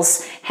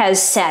Bales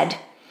has said,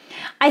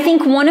 I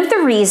think one of the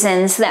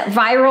reasons that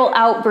viral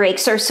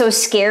outbreaks are so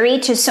scary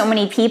to so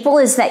many people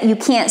is that you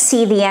can't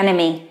see the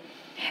enemy.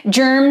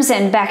 Germs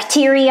and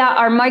bacteria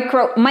are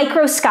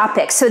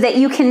microscopic so that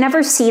you can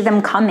never see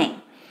them coming.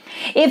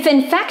 If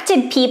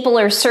infected people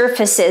or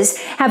surfaces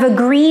have a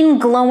green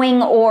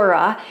glowing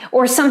aura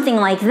or something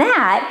like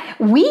that,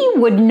 we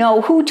would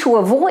know who to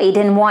avoid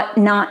and what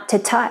not to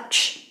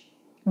touch.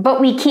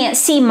 But we can't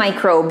see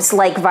microbes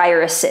like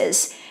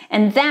viruses,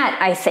 and that,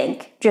 I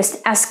think,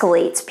 just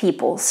escalates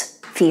people's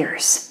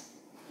fears.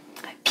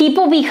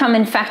 People become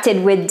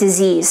infected with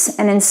disease,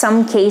 and in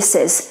some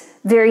cases,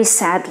 very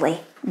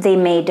sadly, they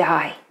may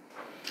die.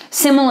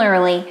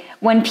 Similarly,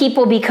 when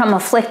people become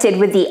afflicted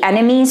with the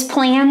enemy's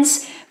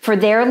plans for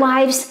their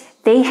lives,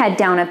 they head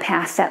down a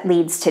path that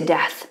leads to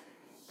death.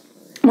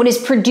 What is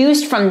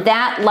produced from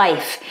that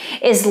life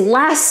is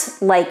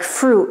less like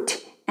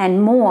fruit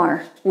and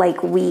more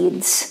like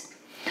weeds.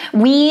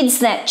 Weeds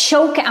that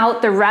choke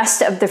out the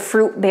rest of the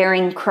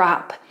fruit-bearing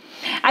crop.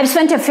 I've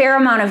spent a fair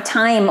amount of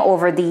time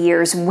over the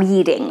years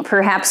weeding.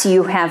 Perhaps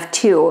you have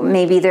too.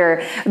 Maybe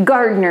there are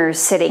gardeners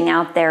sitting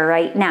out there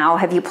right now.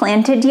 Have you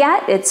planted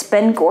yet? It's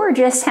been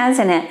gorgeous,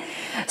 hasn't it?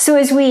 So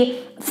as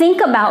we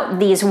think about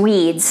these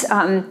weeds,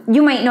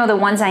 you might know the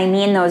ones I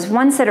mean, those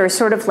ones that are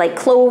sort of like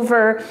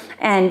clover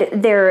and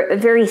they're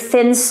very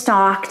thin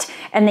stalked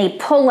and they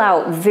pull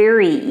out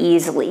very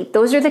easily.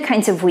 Those are the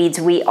kinds of weeds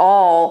we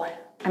all,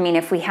 I mean,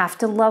 if we have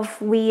to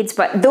love weeds,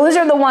 but those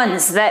are the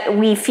ones that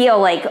we feel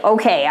like,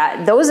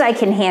 okay, those I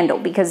can handle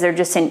because they're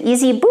just an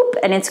easy boop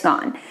and it's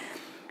gone.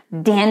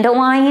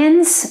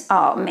 Dandelions,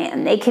 oh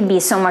man, they can be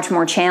so much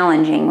more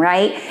challenging,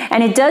 right?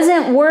 And it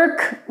doesn't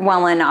work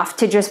well enough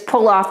to just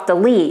pull off the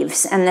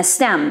leaves and the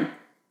stem.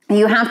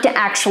 You have to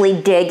actually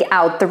dig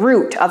out the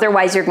root.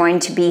 Otherwise, you're going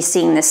to be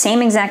seeing the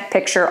same exact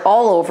picture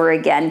all over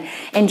again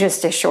in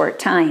just a short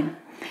time.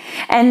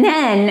 And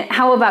then,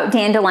 how about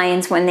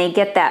dandelions when they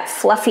get that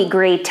fluffy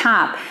gray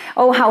top?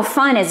 Oh, how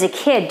fun as a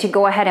kid to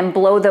go ahead and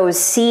blow those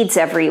seeds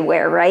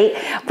everywhere, right?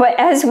 But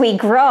as we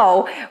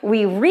grow,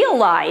 we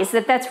realize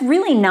that that's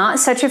really not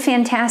such a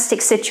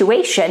fantastic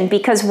situation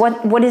because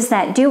what is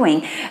that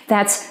doing?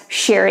 That's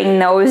sharing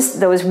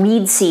those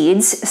weed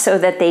seeds so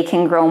that they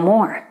can grow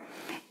more.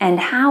 And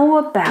how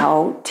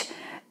about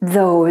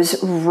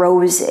those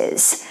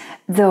roses?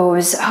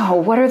 Those,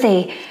 what are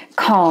they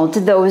called?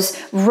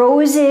 Those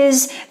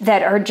roses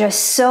that are just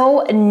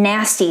so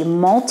nasty,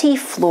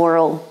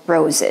 multifloral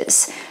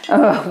roses.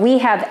 We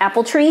have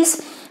apple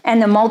trees,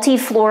 and the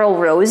multifloral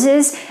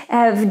roses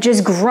have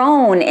just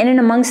grown in and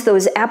amongst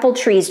those apple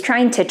trees,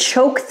 trying to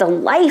choke the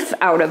life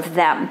out of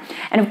them.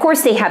 And of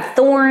course, they have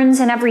thorns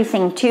and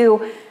everything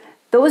too.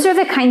 Those are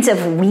the kinds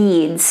of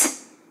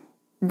weeds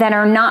that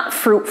are not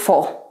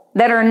fruitful,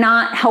 that are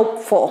not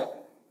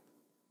helpful.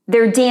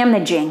 They're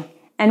damaging.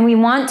 and we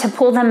want to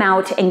pull them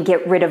out and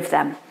get rid of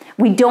them.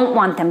 We don't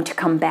want them to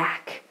come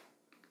back.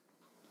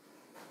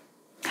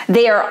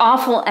 They are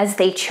awful as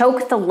they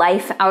choke the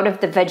life out of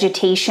the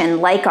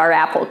vegetation, like our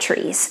apple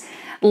trees,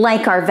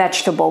 like our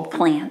vegetable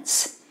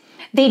plants.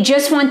 They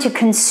just want to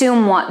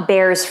consume what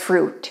bears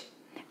fruit,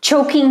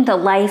 choking the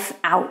life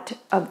out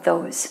of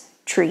those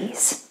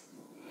trees.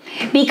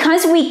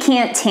 Because we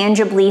can't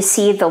tangibly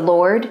see the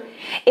Lord,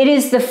 it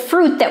is the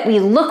fruit that we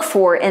look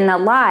for in the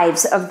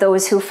lives of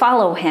those who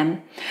follow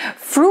him.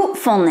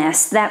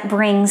 Fruitfulness that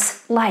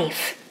brings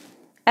life,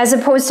 as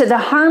opposed to the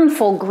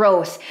harmful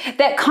growth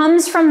that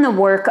comes from the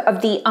work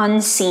of the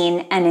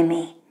unseen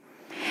enemy.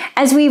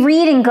 As we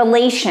read in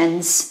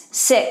Galatians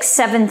 6,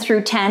 7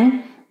 through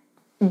 10,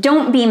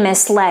 don't be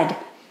misled.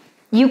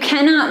 You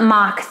cannot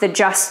mock the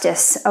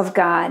justice of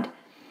God.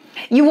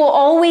 You will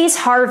always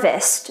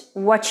harvest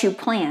what you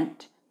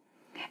plant.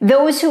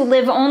 Those who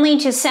live only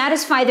to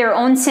satisfy their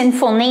own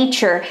sinful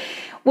nature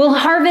will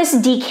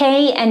harvest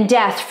decay and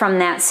death from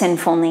that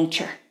sinful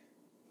nature.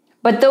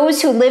 But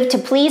those who live to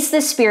please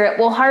the Spirit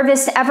will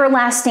harvest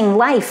everlasting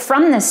life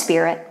from the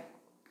Spirit.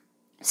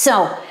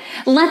 So,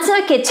 let's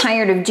not get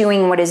tired of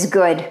doing what is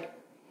good.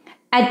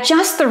 At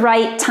just the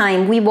right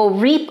time, we will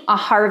reap a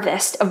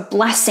harvest of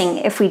blessing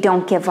if we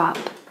don't give up.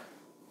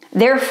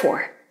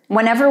 Therefore,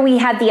 whenever we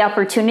have the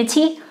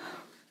opportunity,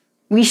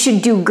 we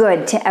should do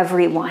good to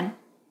everyone,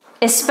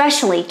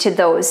 especially to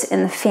those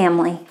in the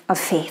family of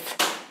faith.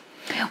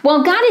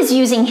 While God is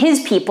using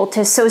his people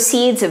to sow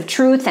seeds of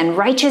truth and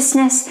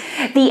righteousness,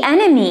 the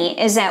enemy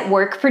is at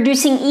work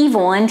producing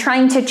evil and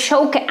trying to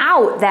choke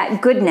out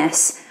that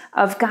goodness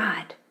of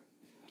God.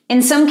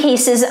 In some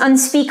cases,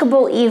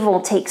 unspeakable evil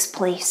takes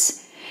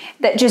place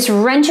that just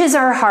wrenches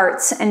our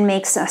hearts and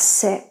makes us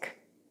sick.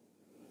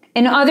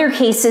 In other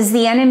cases,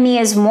 the enemy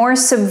is more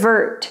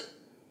subvert,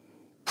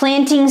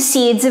 planting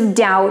seeds of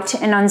doubt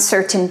and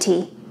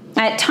uncertainty.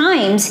 At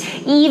times,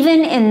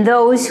 even in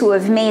those who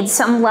have made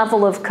some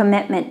level of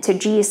commitment to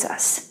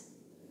Jesus.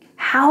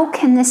 How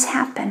can this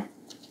happen?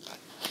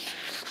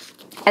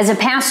 As a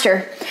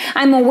pastor,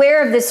 I'm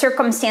aware of the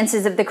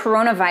circumstances of the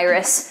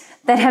coronavirus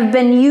that have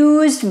been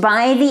used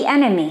by the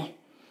enemy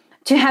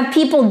to have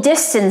people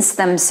distance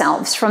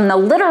themselves from the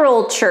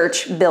literal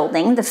church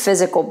building, the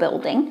physical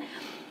building,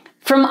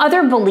 from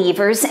other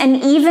believers, and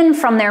even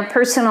from their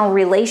personal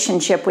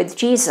relationship with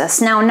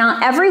Jesus. Now,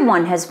 not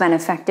everyone has been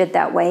affected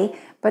that way,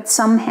 but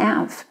some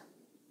have.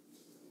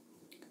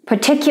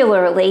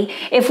 Particularly,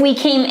 if we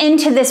came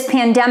into this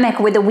pandemic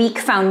with a weak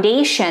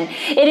foundation,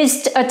 it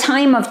is a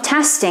time of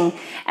testing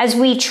as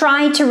we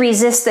try to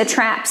resist the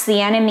traps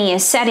the enemy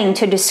is setting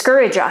to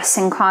discourage us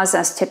and cause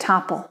us to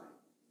topple.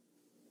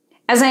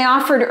 As I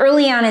offered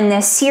early on in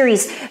this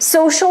series,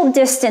 social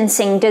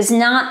distancing does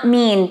not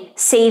mean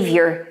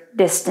savior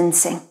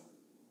distancing.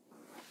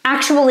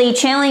 Actually,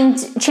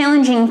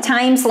 challenging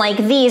times like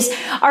these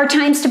are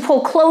times to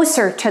pull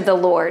closer to the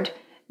Lord,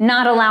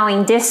 not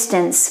allowing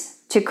distance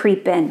to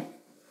creep in.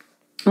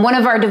 One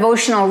of our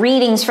devotional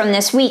readings from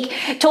this week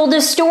told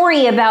a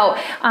story about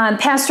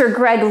Pastor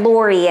Greg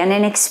Laurie and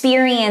an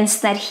experience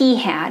that he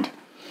had.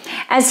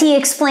 As he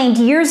explained,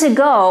 years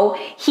ago,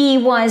 he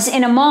was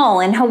in a mall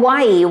in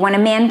Hawaii when a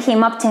man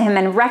came up to him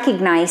and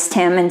recognized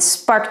him and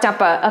sparked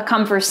up a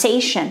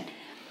conversation.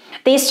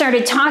 They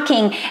started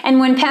talking,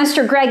 and when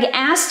Pastor Greg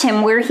asked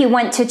him where he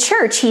went to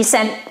church, he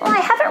said, "Well, I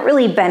haven't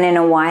really been in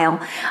a while.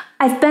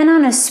 I've been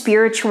on a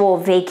spiritual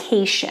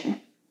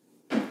vacation."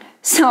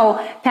 So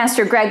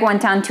Pastor Greg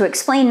went on to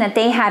explain that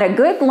they had a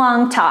good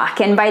long talk,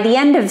 and by the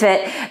end of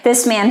it,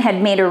 this man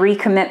had made a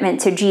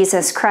recommitment to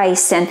Jesus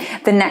Christ, and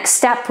the next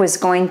step was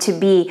going to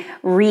be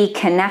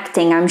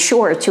reconnecting, I'm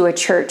sure, to a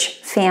church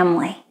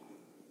family.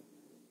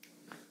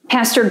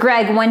 Pastor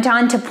Greg went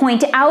on to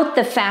point out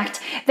the fact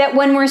that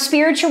when we're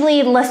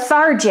spiritually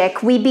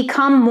lethargic, we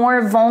become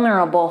more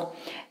vulnerable.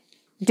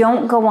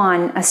 Don't go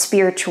on a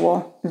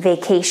spiritual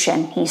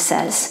vacation, he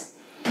says.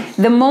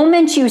 The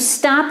moment you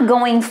stop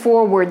going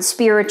forward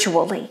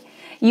spiritually,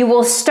 you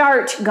will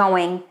start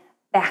going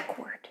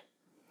backward.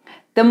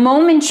 The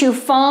moment you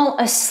fall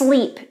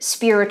asleep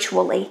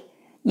spiritually,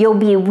 you'll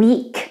be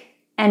weak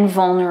and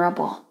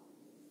vulnerable.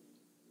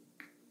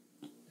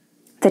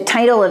 The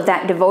title of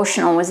that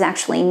devotional was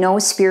actually No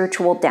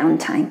Spiritual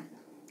Downtime.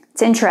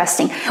 It's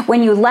interesting.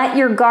 When you let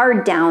your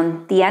guard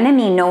down, the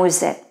enemy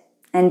knows it.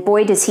 And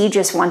boy, does he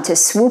just want to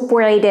swoop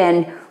right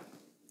in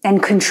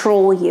and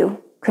control you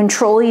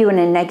in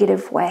a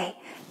negative way,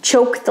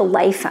 choke the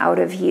life out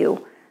of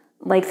you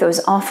like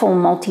those awful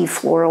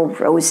multifloral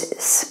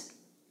roses.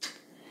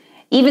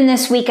 Even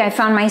this week, I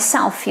found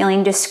myself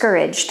feeling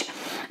discouraged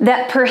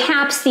that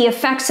perhaps the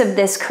effects of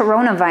this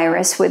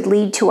coronavirus would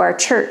lead to our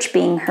church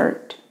being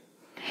hurt,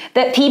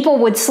 that people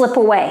would slip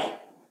away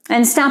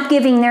and stop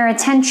giving their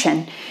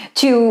attention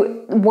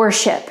to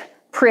worship,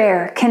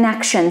 prayer,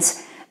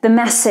 connections, the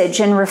message,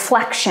 and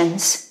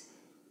reflections.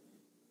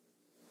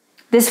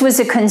 This was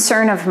a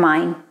concern of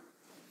mine,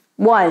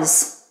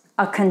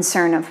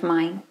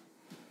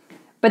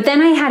 But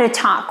then I had a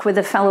talk with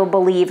a fellow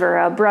believer,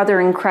 a brother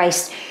in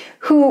Christ,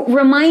 who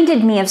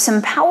reminded me of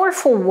some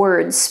powerful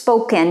words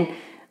spoken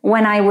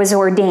when I was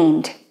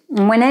ordained,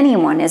 when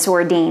anyone is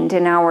ordained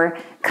in our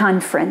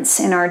conference,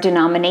 in our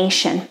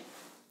denomination.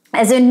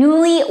 As a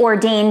newly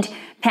ordained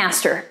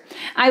pastor,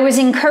 I was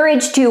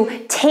encouraged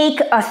to take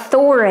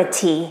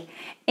authority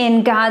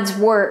in God's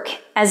work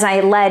as I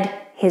led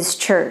his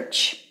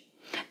church,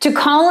 to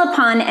call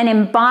upon and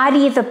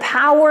embody the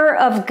power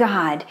of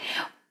God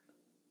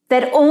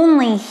that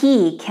only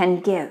he can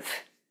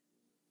give.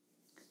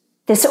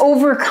 This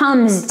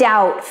overcomes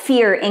doubt,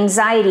 fear,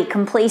 anxiety,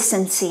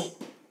 complacency,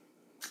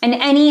 and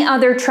any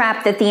other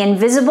trap that the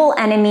invisible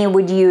enemy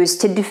would use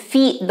to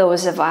defeat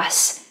those of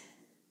us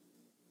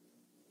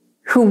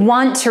who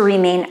want to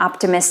remain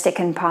optimistic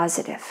and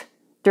positive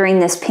during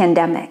this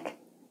pandemic,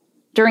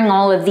 during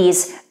all of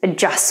these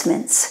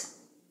adjustments.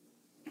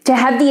 To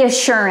have the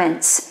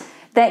assurance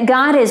that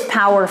God is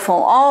powerful,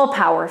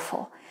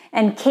 all-powerful,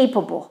 and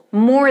capable,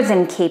 more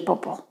than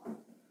capable,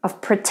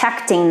 of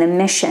protecting the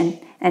mission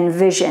and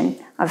vision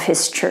of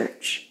his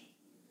church.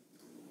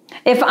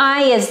 If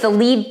I, as the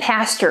lead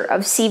pastor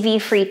of CV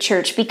Free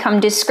Church, become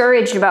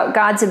discouraged about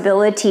God's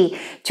ability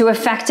to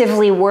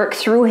effectively work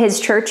through his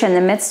church in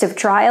the midst of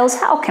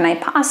trials, how can I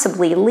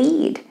possibly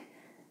lead?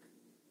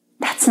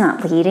 That's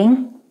not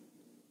leading.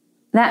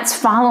 That's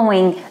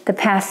following the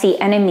path the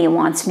enemy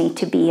wants me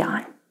to be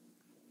on.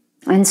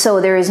 And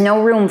so there is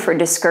no room for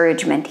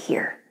discouragement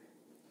here.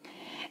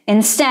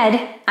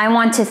 Instead, I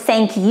want to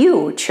thank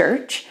you,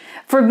 church,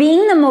 for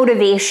being the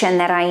motivation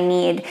that I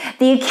need,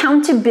 the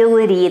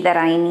accountability that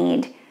I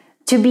need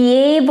to be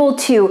able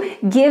to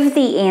give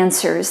the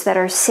answers that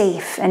are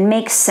safe and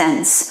make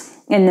sense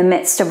in the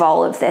midst of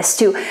all of this,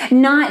 to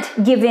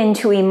not give in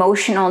to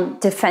emotional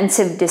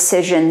defensive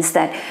decisions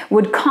that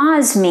would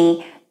cause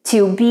me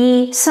to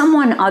be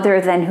someone other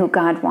than who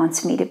God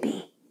wants me to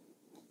be.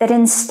 That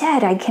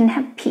instead I can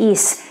have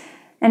peace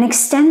and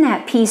extend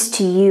that peace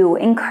to you,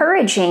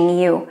 encouraging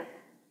you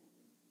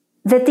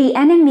that the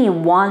enemy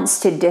wants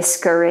to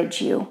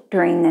discourage you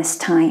during this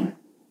time.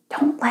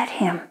 Don't let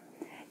him.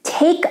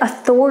 Take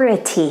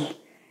authority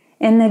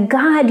in the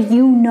God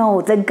you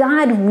know, the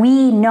God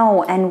we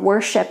know and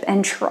worship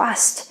and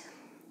trust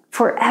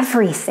for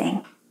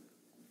everything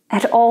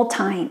at all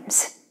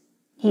times.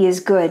 He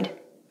is good.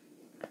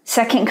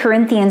 2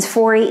 Corinthians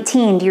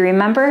 4:18, do you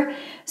remember?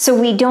 So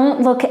we don't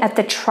look at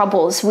the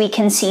troubles we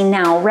can see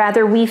now.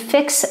 Rather, we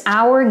fix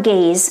our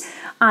gaze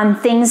on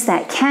things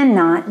that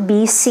cannot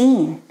be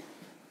seen.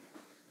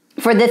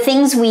 For the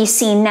things we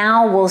see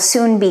now will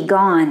soon be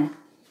gone,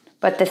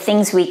 but the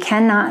things we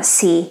cannot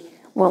see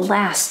will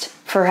last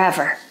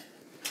forever.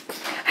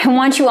 I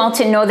want you all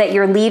to know that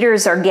your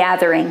leaders are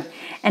gathering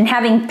and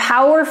having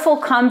powerful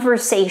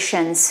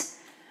conversations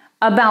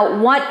about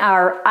what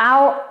our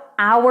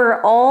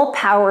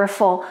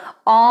all-powerful,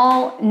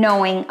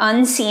 all-knowing,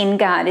 unseen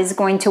God is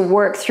going to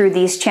work through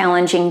these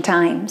challenging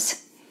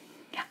times.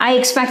 I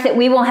expect that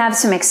we will have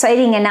some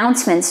exciting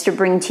announcements to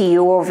bring to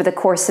you over the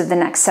course of the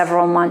next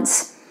several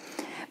months.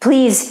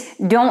 Please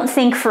don't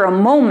think for a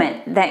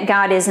moment that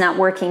God is not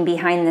working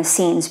behind the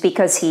scenes,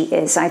 because he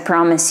is. I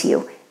promise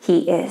you,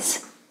 he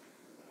is.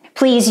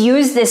 Please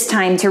use this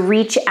time to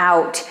reach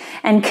out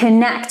and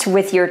connect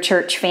with your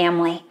church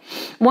family.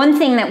 One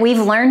thing that we've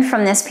learned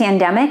from this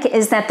pandemic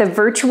is that the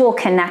virtual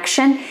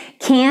connection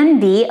can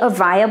be a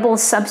viable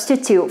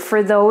substitute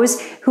for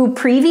those who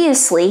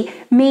previously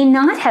may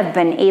not have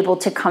been able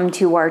to come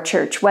to our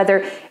church,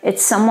 whether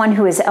it's someone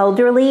who is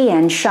elderly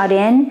and shut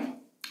in,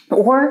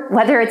 or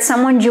whether it's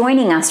someone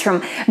joining us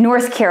from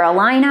North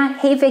Carolina,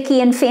 hey Vicki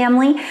and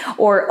family,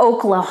 or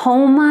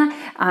Oklahoma,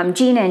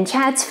 Gina and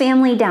Chad's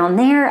family down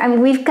there. I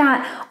mean, we've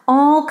got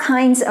all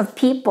kinds of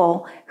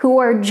people who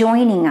are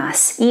joining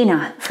us,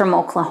 Ina from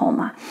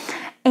Oklahoma.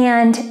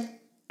 And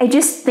I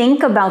just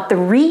think about the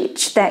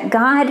reach that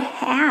God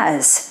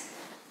has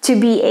to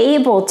be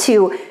able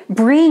to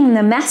bring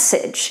the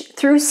message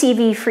through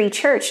CV Free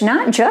Church,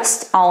 not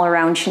just all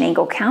around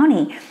Chenango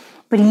County,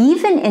 but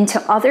even into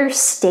other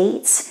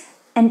states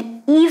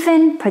and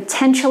even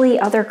potentially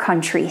other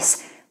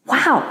countries.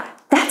 Wow,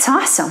 that's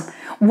awesome.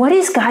 What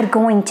is God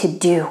going to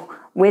do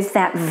with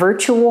that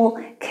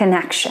virtual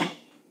connection?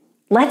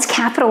 Let's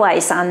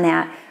capitalize on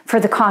that for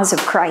the cause of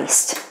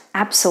Christ.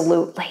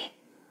 Absolutely.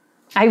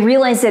 I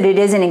realize that it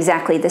isn't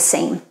exactly the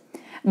same,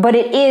 but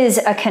it is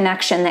a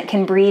connection that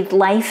can breathe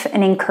life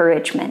and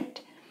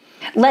encouragement.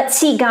 Let's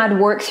see God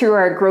work through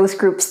our growth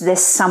groups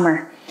this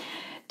summer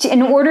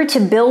in order to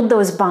build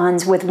those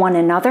bonds with one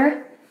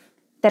another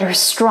that are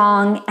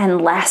strong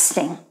and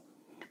lasting.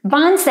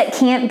 Bonds that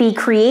can't be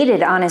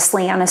created,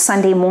 honestly, on a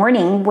Sunday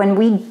morning when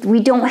we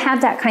don't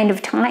have that kind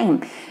of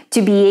time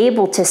to be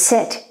able to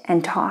sit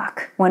and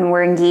talk when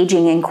we're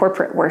engaging in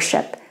corporate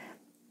worship.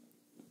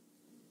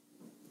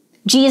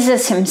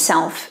 Jesus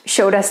himself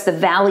showed us the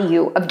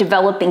value of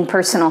developing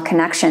personal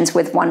connections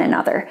with one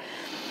another.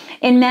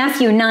 In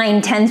Matthew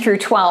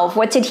 9:10-12,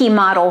 what did he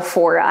model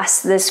for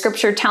us? The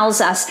scripture tells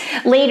us,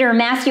 later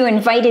Matthew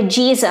invited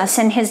Jesus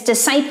and his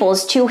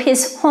disciples to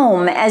his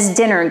home as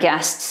dinner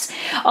guests.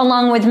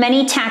 along with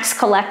many tax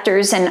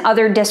collectors and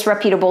other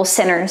disreputable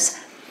sinners.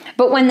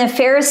 But when the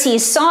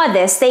Pharisees saw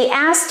this, they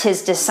asked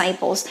his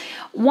disciples,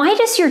 "Why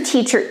does your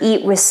teacher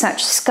eat with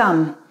such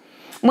scum?"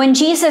 When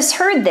Jesus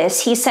heard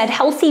this, he said,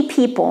 "Healthy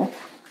people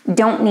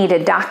don't need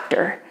a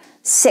doctor.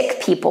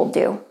 Sick people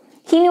do."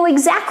 He knew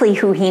exactly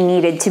who he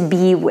needed to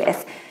be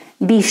with,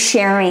 be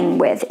sharing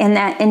with in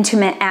that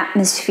intimate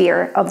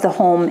atmosphere of the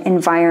home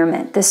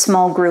environment, the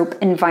small group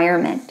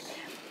environment.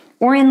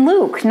 Or in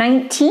Luke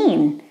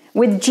 19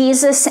 with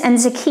Jesus and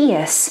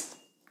Zacchaeus.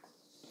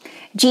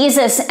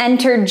 Jesus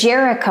entered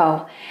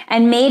Jericho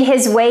and made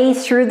his way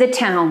through the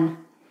town.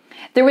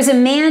 There was a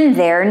man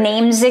there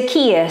named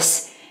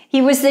Zacchaeus.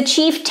 He was the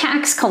chief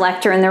tax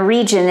collector in the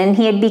region, and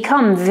he had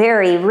become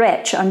very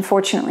rich,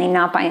 unfortunately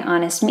not by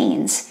honest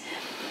means.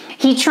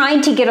 He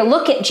tried to get a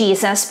look at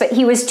Jesus, but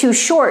he was too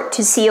short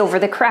to see over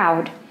the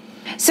crowd.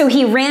 So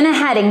he ran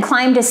ahead and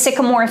climbed a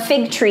sycamore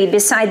fig tree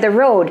beside the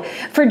road,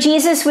 for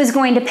Jesus was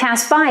going to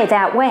pass by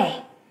that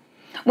way.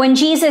 When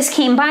Jesus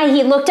came by,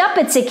 he looked up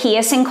at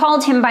Zacchaeus and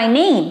called him by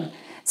name.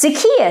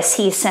 "Zacchaeus,"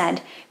 he said,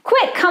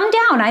 "quick, come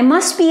down. I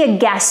must be a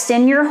guest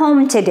in your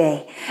home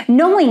today,"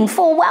 knowing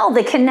full well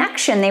the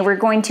connection they were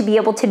going to be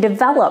able to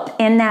develop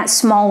in that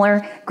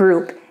smaller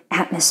group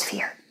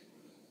atmosphere.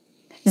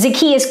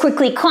 Zacchaeus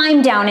quickly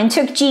climbed down and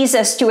took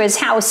Jesus to his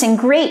house in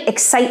great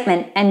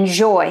excitement and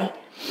joy.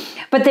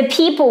 But the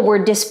people were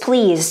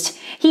displeased.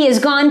 "He has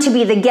gone to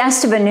be the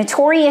guest of a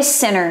notorious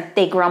sinner,"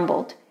 they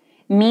grumbled.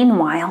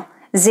 Meanwhile,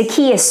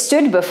 Zacchaeus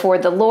stood before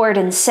the Lord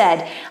and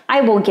said,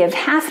 "I will give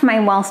half my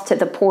wealth to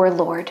the poor,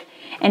 Lord.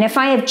 And if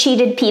I have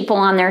cheated people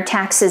on their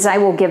taxes, I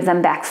will give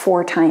them back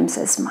 4 times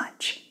as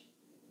much."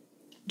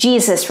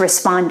 Jesus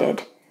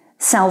responded,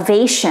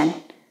 "Salvation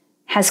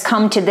has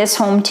come to this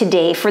home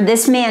today, for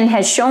this man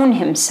has shown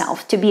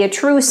himself to be a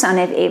true son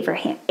of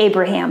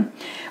Abraham.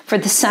 For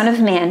the Son of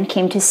Man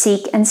came to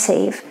seek and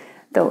save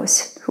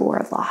those who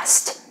are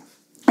lost."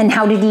 And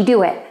how did he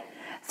do it?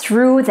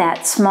 Through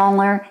that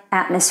smaller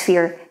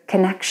atmosphere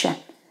connection.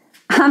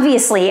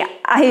 Obviously,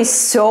 I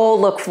so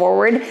look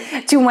forward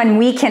to when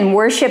we can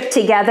worship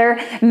together,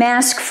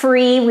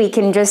 mask-free. We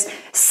can just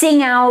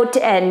sing out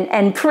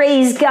and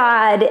praise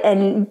God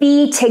and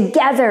be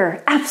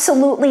together.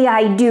 Absolutely,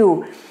 I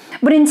do.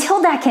 But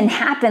until that can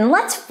happen,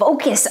 let's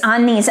focus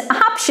on these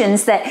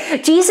options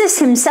that Jesus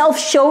himself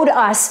showed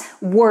us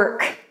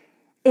work.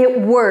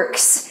 It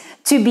works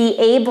to be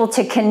able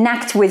to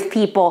connect with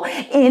people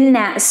in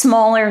that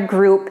smaller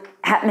group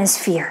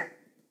atmosphere.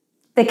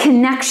 The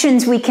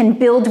connections we can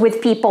build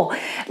with people.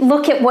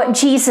 Look at what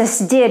Jesus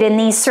did in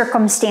these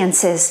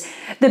circumstances.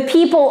 The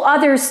people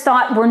others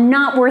thought were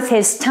not worth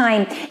his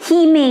time,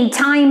 he made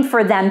time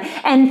for them.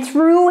 And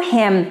through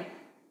him,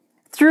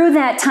 through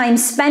that time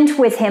spent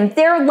with him,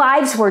 their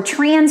lives were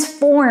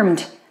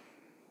transformed.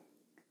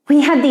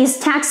 We had these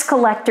tax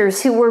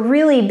collectors who were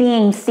really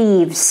being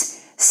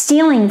thieves,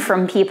 stealing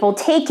from people,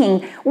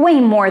 taking way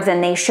more than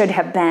they should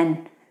have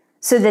been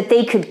so that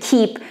they could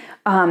keep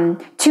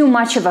too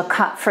much of a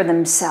cut for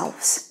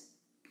themselves.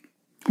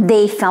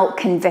 They felt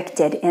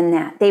convicted in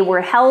that. They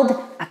were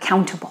held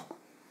accountable.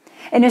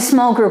 In a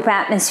small group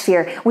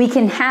atmosphere, we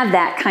can have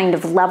that kind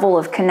of level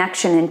of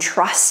connection and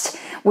trust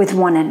with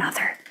one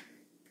another.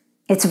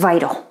 It's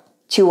vital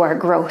to our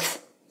growth.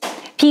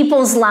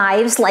 People's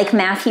lives, like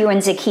Matthew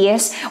and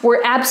Zacchaeus,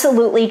 were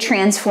absolutely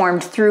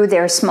transformed through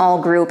their small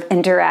group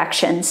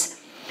interactions.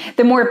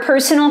 The more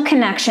personal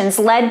connections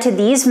led to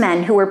these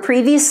men who were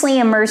previously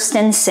immersed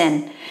in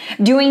sin,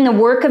 doing the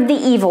work of the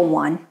evil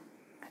one,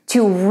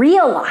 to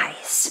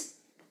realize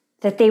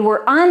that they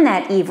were on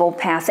that evil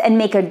path and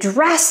make a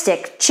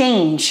drastic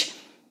change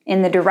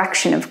in the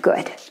direction of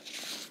good.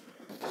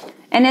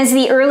 And as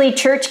the early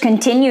church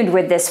continued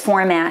with this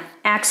format,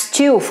 Acts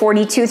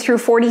 2:42 through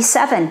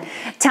 47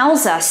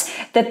 tells us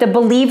that the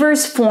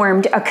believers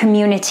formed a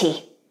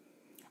community.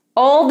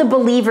 All the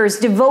believers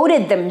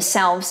devoted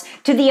themselves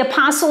to the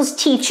apostles'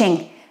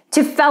 teaching,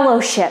 to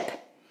fellowship,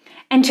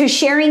 and to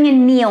sharing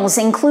in meals,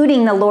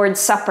 including the Lord's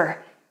Supper,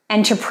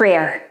 and to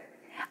prayer.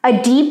 A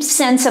deep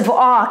sense of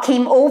awe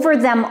came over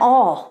them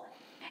all,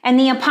 and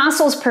the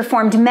apostles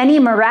performed many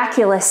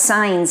miraculous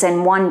signs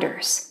and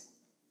wonders.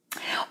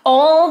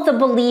 All the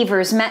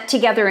believers met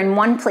together in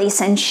one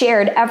place and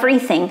shared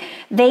everything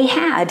they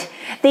had.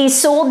 They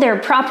sold their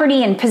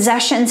property and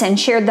possessions and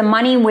shared the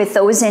money with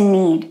those in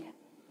need.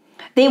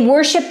 They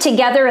worshiped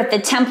together at the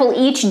temple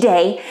each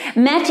day,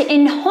 met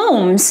in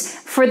homes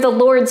for the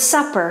Lord's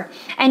Supper,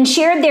 and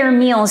shared their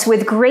meals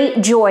with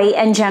great joy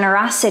and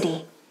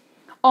generosity,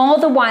 all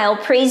the while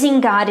praising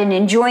God and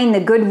enjoying the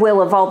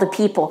goodwill of all the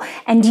people.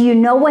 And do you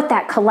know what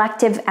that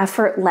collective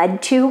effort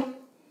led to?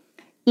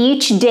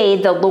 Each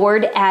day the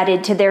Lord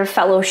added to their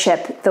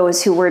fellowship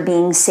those who were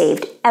being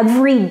saved.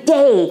 Every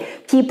day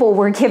people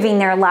were giving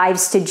their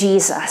lives to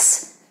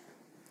Jesus.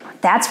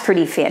 That's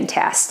pretty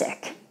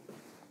fantastic.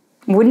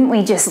 Wouldn't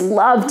we just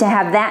love to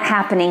have that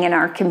happening in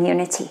our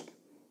community?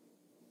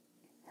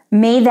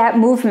 May that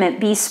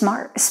movement be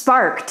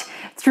sparked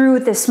through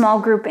the small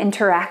group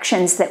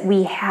interactions that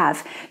we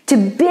have to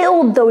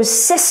build those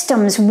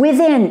systems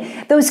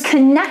within, those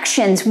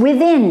connections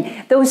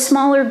within those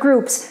smaller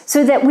groups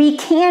so that we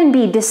can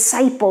be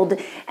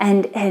discipled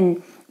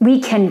and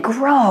we can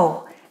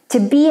grow to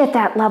be at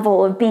that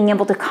level of being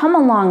able to come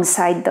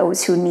alongside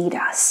those who need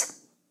us.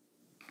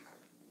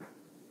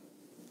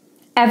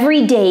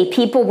 Every day,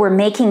 people were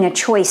making a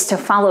choice to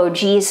follow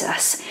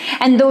Jesus,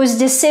 and those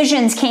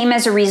decisions came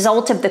as a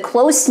result of the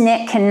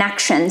close-knit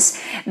connections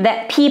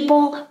that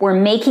people were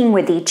making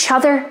with each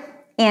other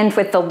and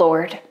with the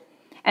Lord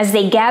as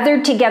they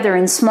gathered together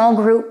in small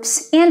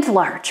groups and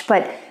large.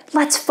 But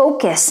let's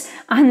focus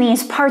on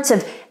these parts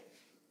of,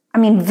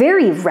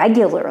 very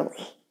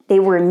regularly, they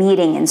were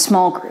meeting in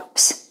small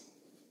groups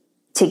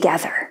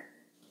together,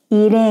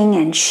 eating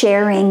and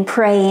sharing,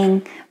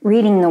 praying,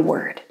 reading the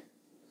Word.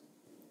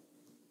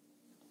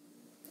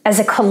 As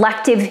a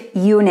collective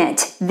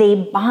unit, they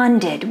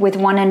bonded with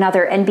one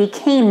another and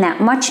became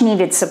that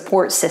much-needed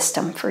support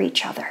system for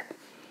each other.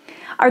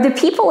 Are the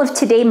people of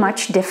today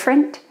much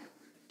different?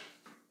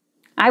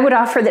 I would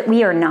offer that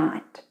we are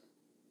not.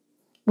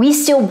 We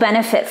still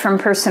benefit from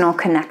personal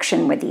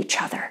connection with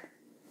each other,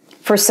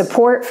 for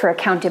support, for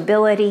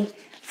accountability,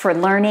 for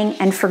learning,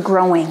 and for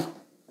growing.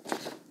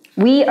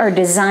 We are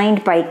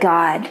designed by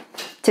God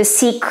to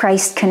seek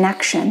Christ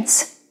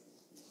connections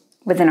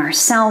within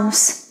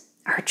ourselves,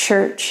 our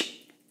church,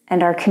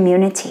 and our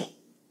community.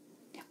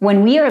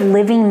 When we are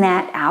living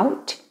that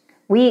out,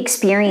 we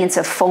experience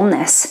a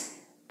fullness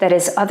that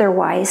is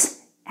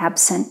otherwise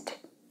absent.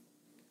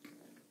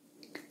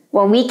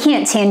 While we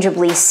can't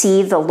tangibly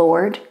see the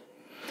Lord,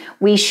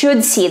 we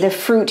should see the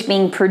fruit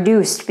being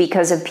produced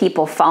because of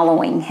people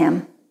following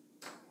Him.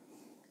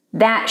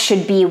 That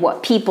should be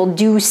what people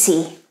do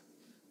see.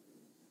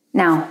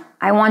 Now,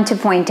 I want to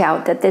point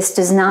out that this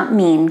does not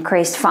mean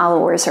Christ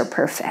followers are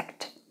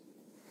perfect.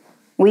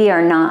 We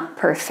are not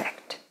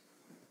perfect.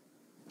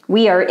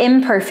 We are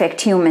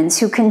imperfect humans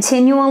who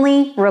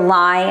continually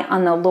rely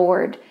on the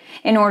Lord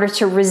in order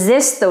to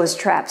resist those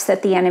traps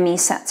that the enemy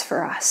sets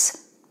for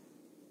us.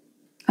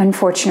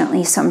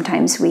 Unfortunately,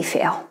 sometimes we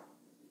fail.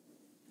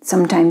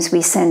 Sometimes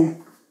we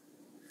sin.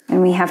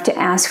 And we have to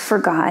ask for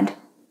God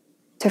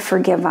to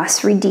forgive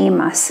us,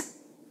 redeem us,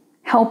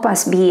 help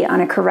us be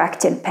on a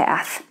corrected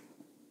path.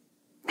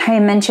 I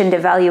mentioned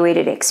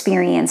evaluated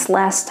experience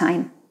last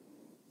time.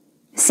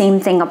 Same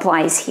thing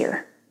applies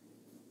here.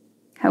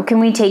 How can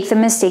we take the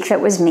mistake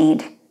that was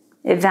made,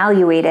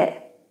 evaluate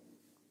it,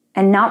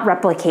 and not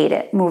replicate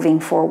it moving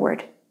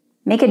forward?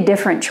 Make a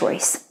different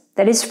choice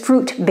that is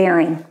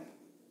fruit-bearing,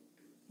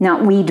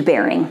 not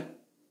weed-bearing.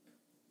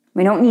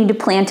 We don't need to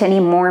plant any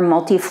more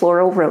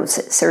multifloral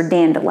roses or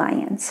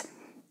dandelions.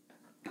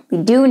 We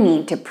do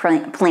need to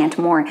plant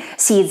more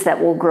seeds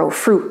that will grow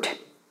fruit,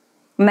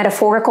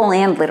 metaphorical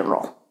and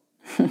literal.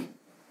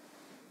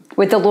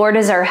 With the Lord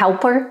as our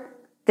helper,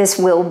 this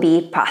will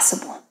be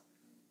possible.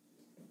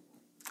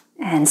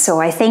 And so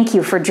I thank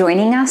you for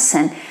joining us,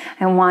 and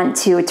I want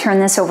to turn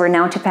this over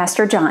now to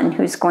Pastor John,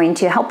 who's going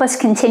to help us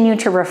continue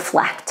to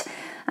reflect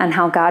on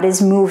how God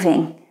is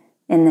moving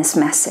in this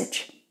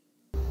message.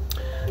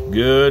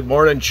 Good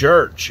morning,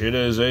 church. It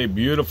is a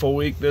beautiful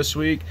week this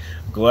week.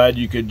 Glad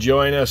you could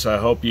join us. I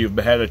hope you've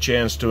had a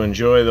chance to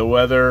enjoy the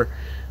weather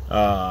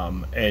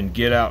and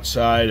get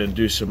outside and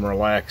do some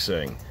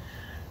relaxing.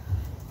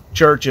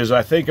 Church, as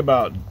I think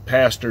about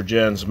Pastor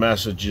Jen's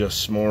message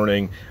this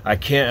morning, I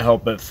can't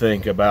help but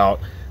think about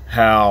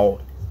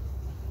how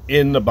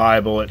in the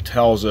Bible it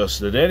tells us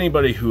that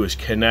anybody who is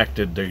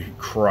connected to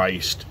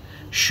Christ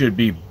should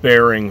be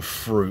bearing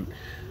fruit.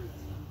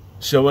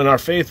 So in our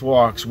faith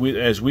walks,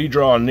 as we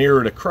draw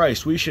nearer to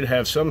Christ, we should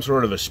have some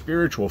sort of a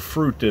spiritual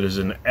fruit that is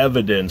an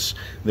evidence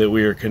that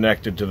we are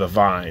connected to the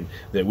vine,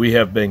 that we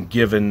have been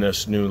given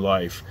this new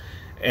life.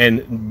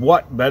 And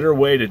what better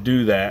way to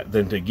do that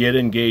than to get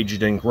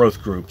engaged in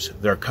growth groups?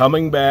 They're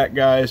coming back,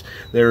 guys.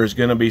 There's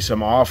going to be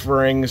some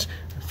offerings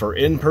for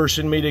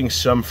in-person meetings,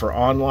 some for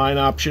online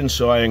options.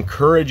 So I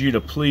encourage you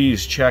to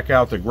please check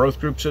out the growth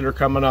groups that are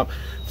coming up.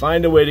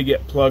 Find a way to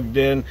get plugged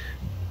in.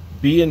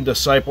 Be in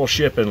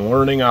discipleship and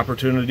learning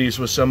opportunities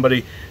with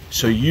somebody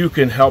so you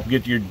can help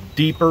get you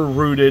deeper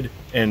rooted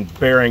and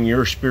bearing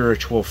your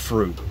spiritual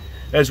fruit.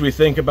 As we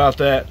think about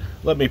that,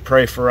 let me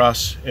pray for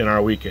us in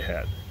our week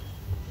ahead.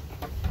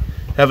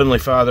 Heavenly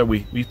Father,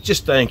 we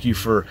just thank you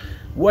for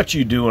what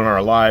you do in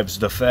our lives,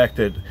 the fact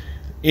that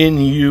in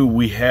you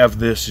we have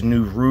this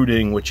new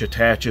rooting which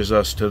attaches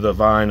us to the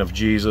vine of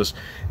Jesus,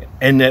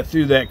 and that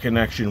through that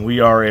connection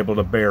we are able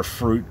to bear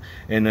fruit,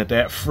 and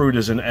that fruit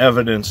is an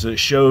evidence that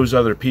shows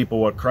other people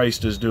what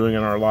Christ is doing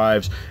in our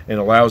lives and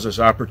allows us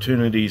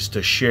opportunities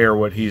to share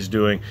what he's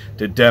doing,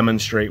 to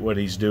demonstrate what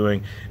he's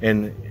doing,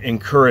 and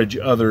encourage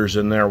others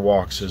in their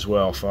walks as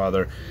well,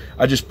 Father.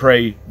 I just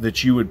pray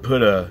that you would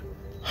put a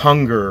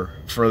hunger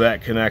for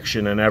that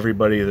connection in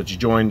everybody that's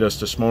joined us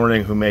this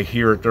morning, who may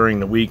hear it during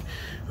the week.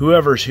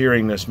 Whoever's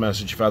hearing this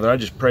message, Father, I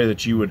just pray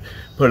that you would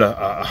put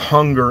a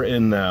hunger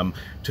in them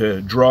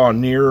to draw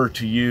nearer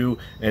to you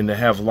and to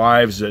have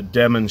lives that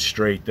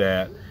demonstrate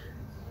that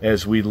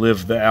as we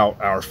live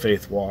out our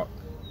faith walk.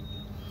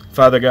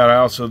 Father God, I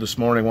also this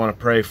morning want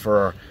to pray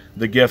for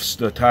the gifts,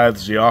 the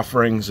tithes, the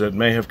offerings that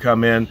may have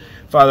come in.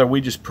 Father,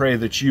 we just pray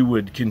that you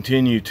would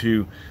continue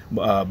to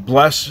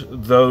bless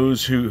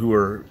those who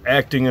are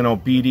acting in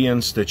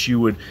obedience, that you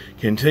would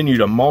continue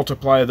to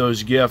multiply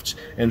those gifts.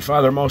 And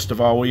Father, most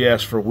of all, we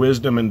ask for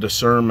wisdom and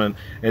discernment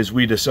as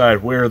we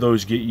decide where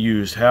those get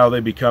used, how they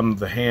become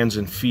the hands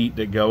and feet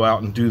that go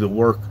out and do the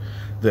work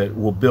that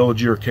will build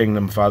your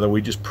kingdom, Father.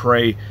 We just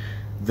pray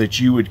that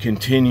you would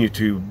continue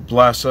to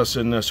bless us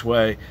in this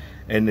way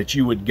and that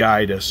you would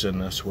guide us in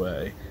this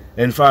way.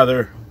 And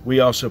Father, we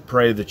also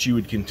pray that you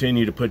would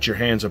continue to put your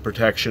hands of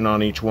protection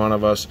on each one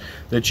of us,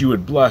 that you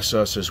would bless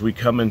us as we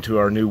come into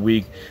our new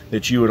week,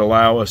 that you would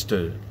allow us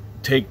to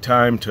take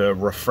time to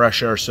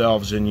refresh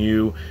ourselves in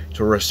you,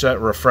 to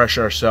refresh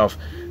ourselves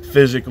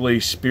physically,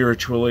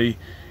 spiritually,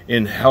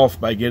 in health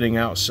by getting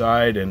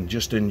outside and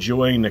just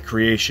enjoying the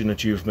creation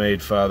that you've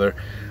made, Father.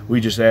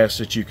 We just ask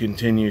that you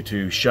continue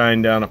to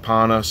shine down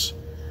upon us.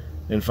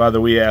 And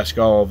Father, we ask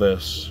all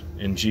this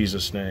in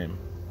Jesus' name.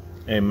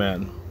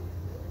 Amen.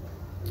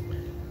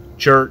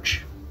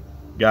 Church,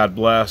 God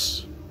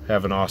bless.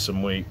 Have an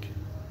awesome week.